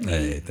having me.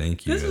 Hey,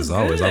 thank you. As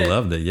always, I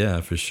loved it. Yeah,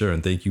 for sure.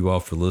 And thank you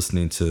all for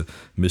listening to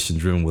Mission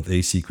Driven with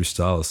AC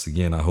Cristalis.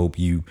 Again, I hope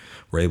you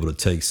were able to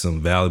take some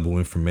valuable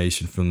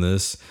information from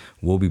this.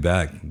 We'll be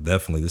back.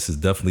 Definitely. This is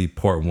definitely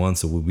part 1.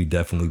 So we'll be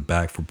definitely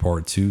back for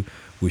part 2.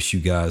 Wish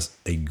you guys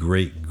a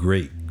great,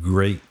 great,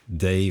 great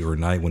day or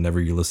night whenever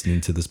you're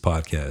listening to this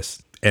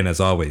podcast. And as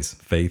always,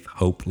 faith,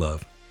 hope,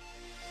 love.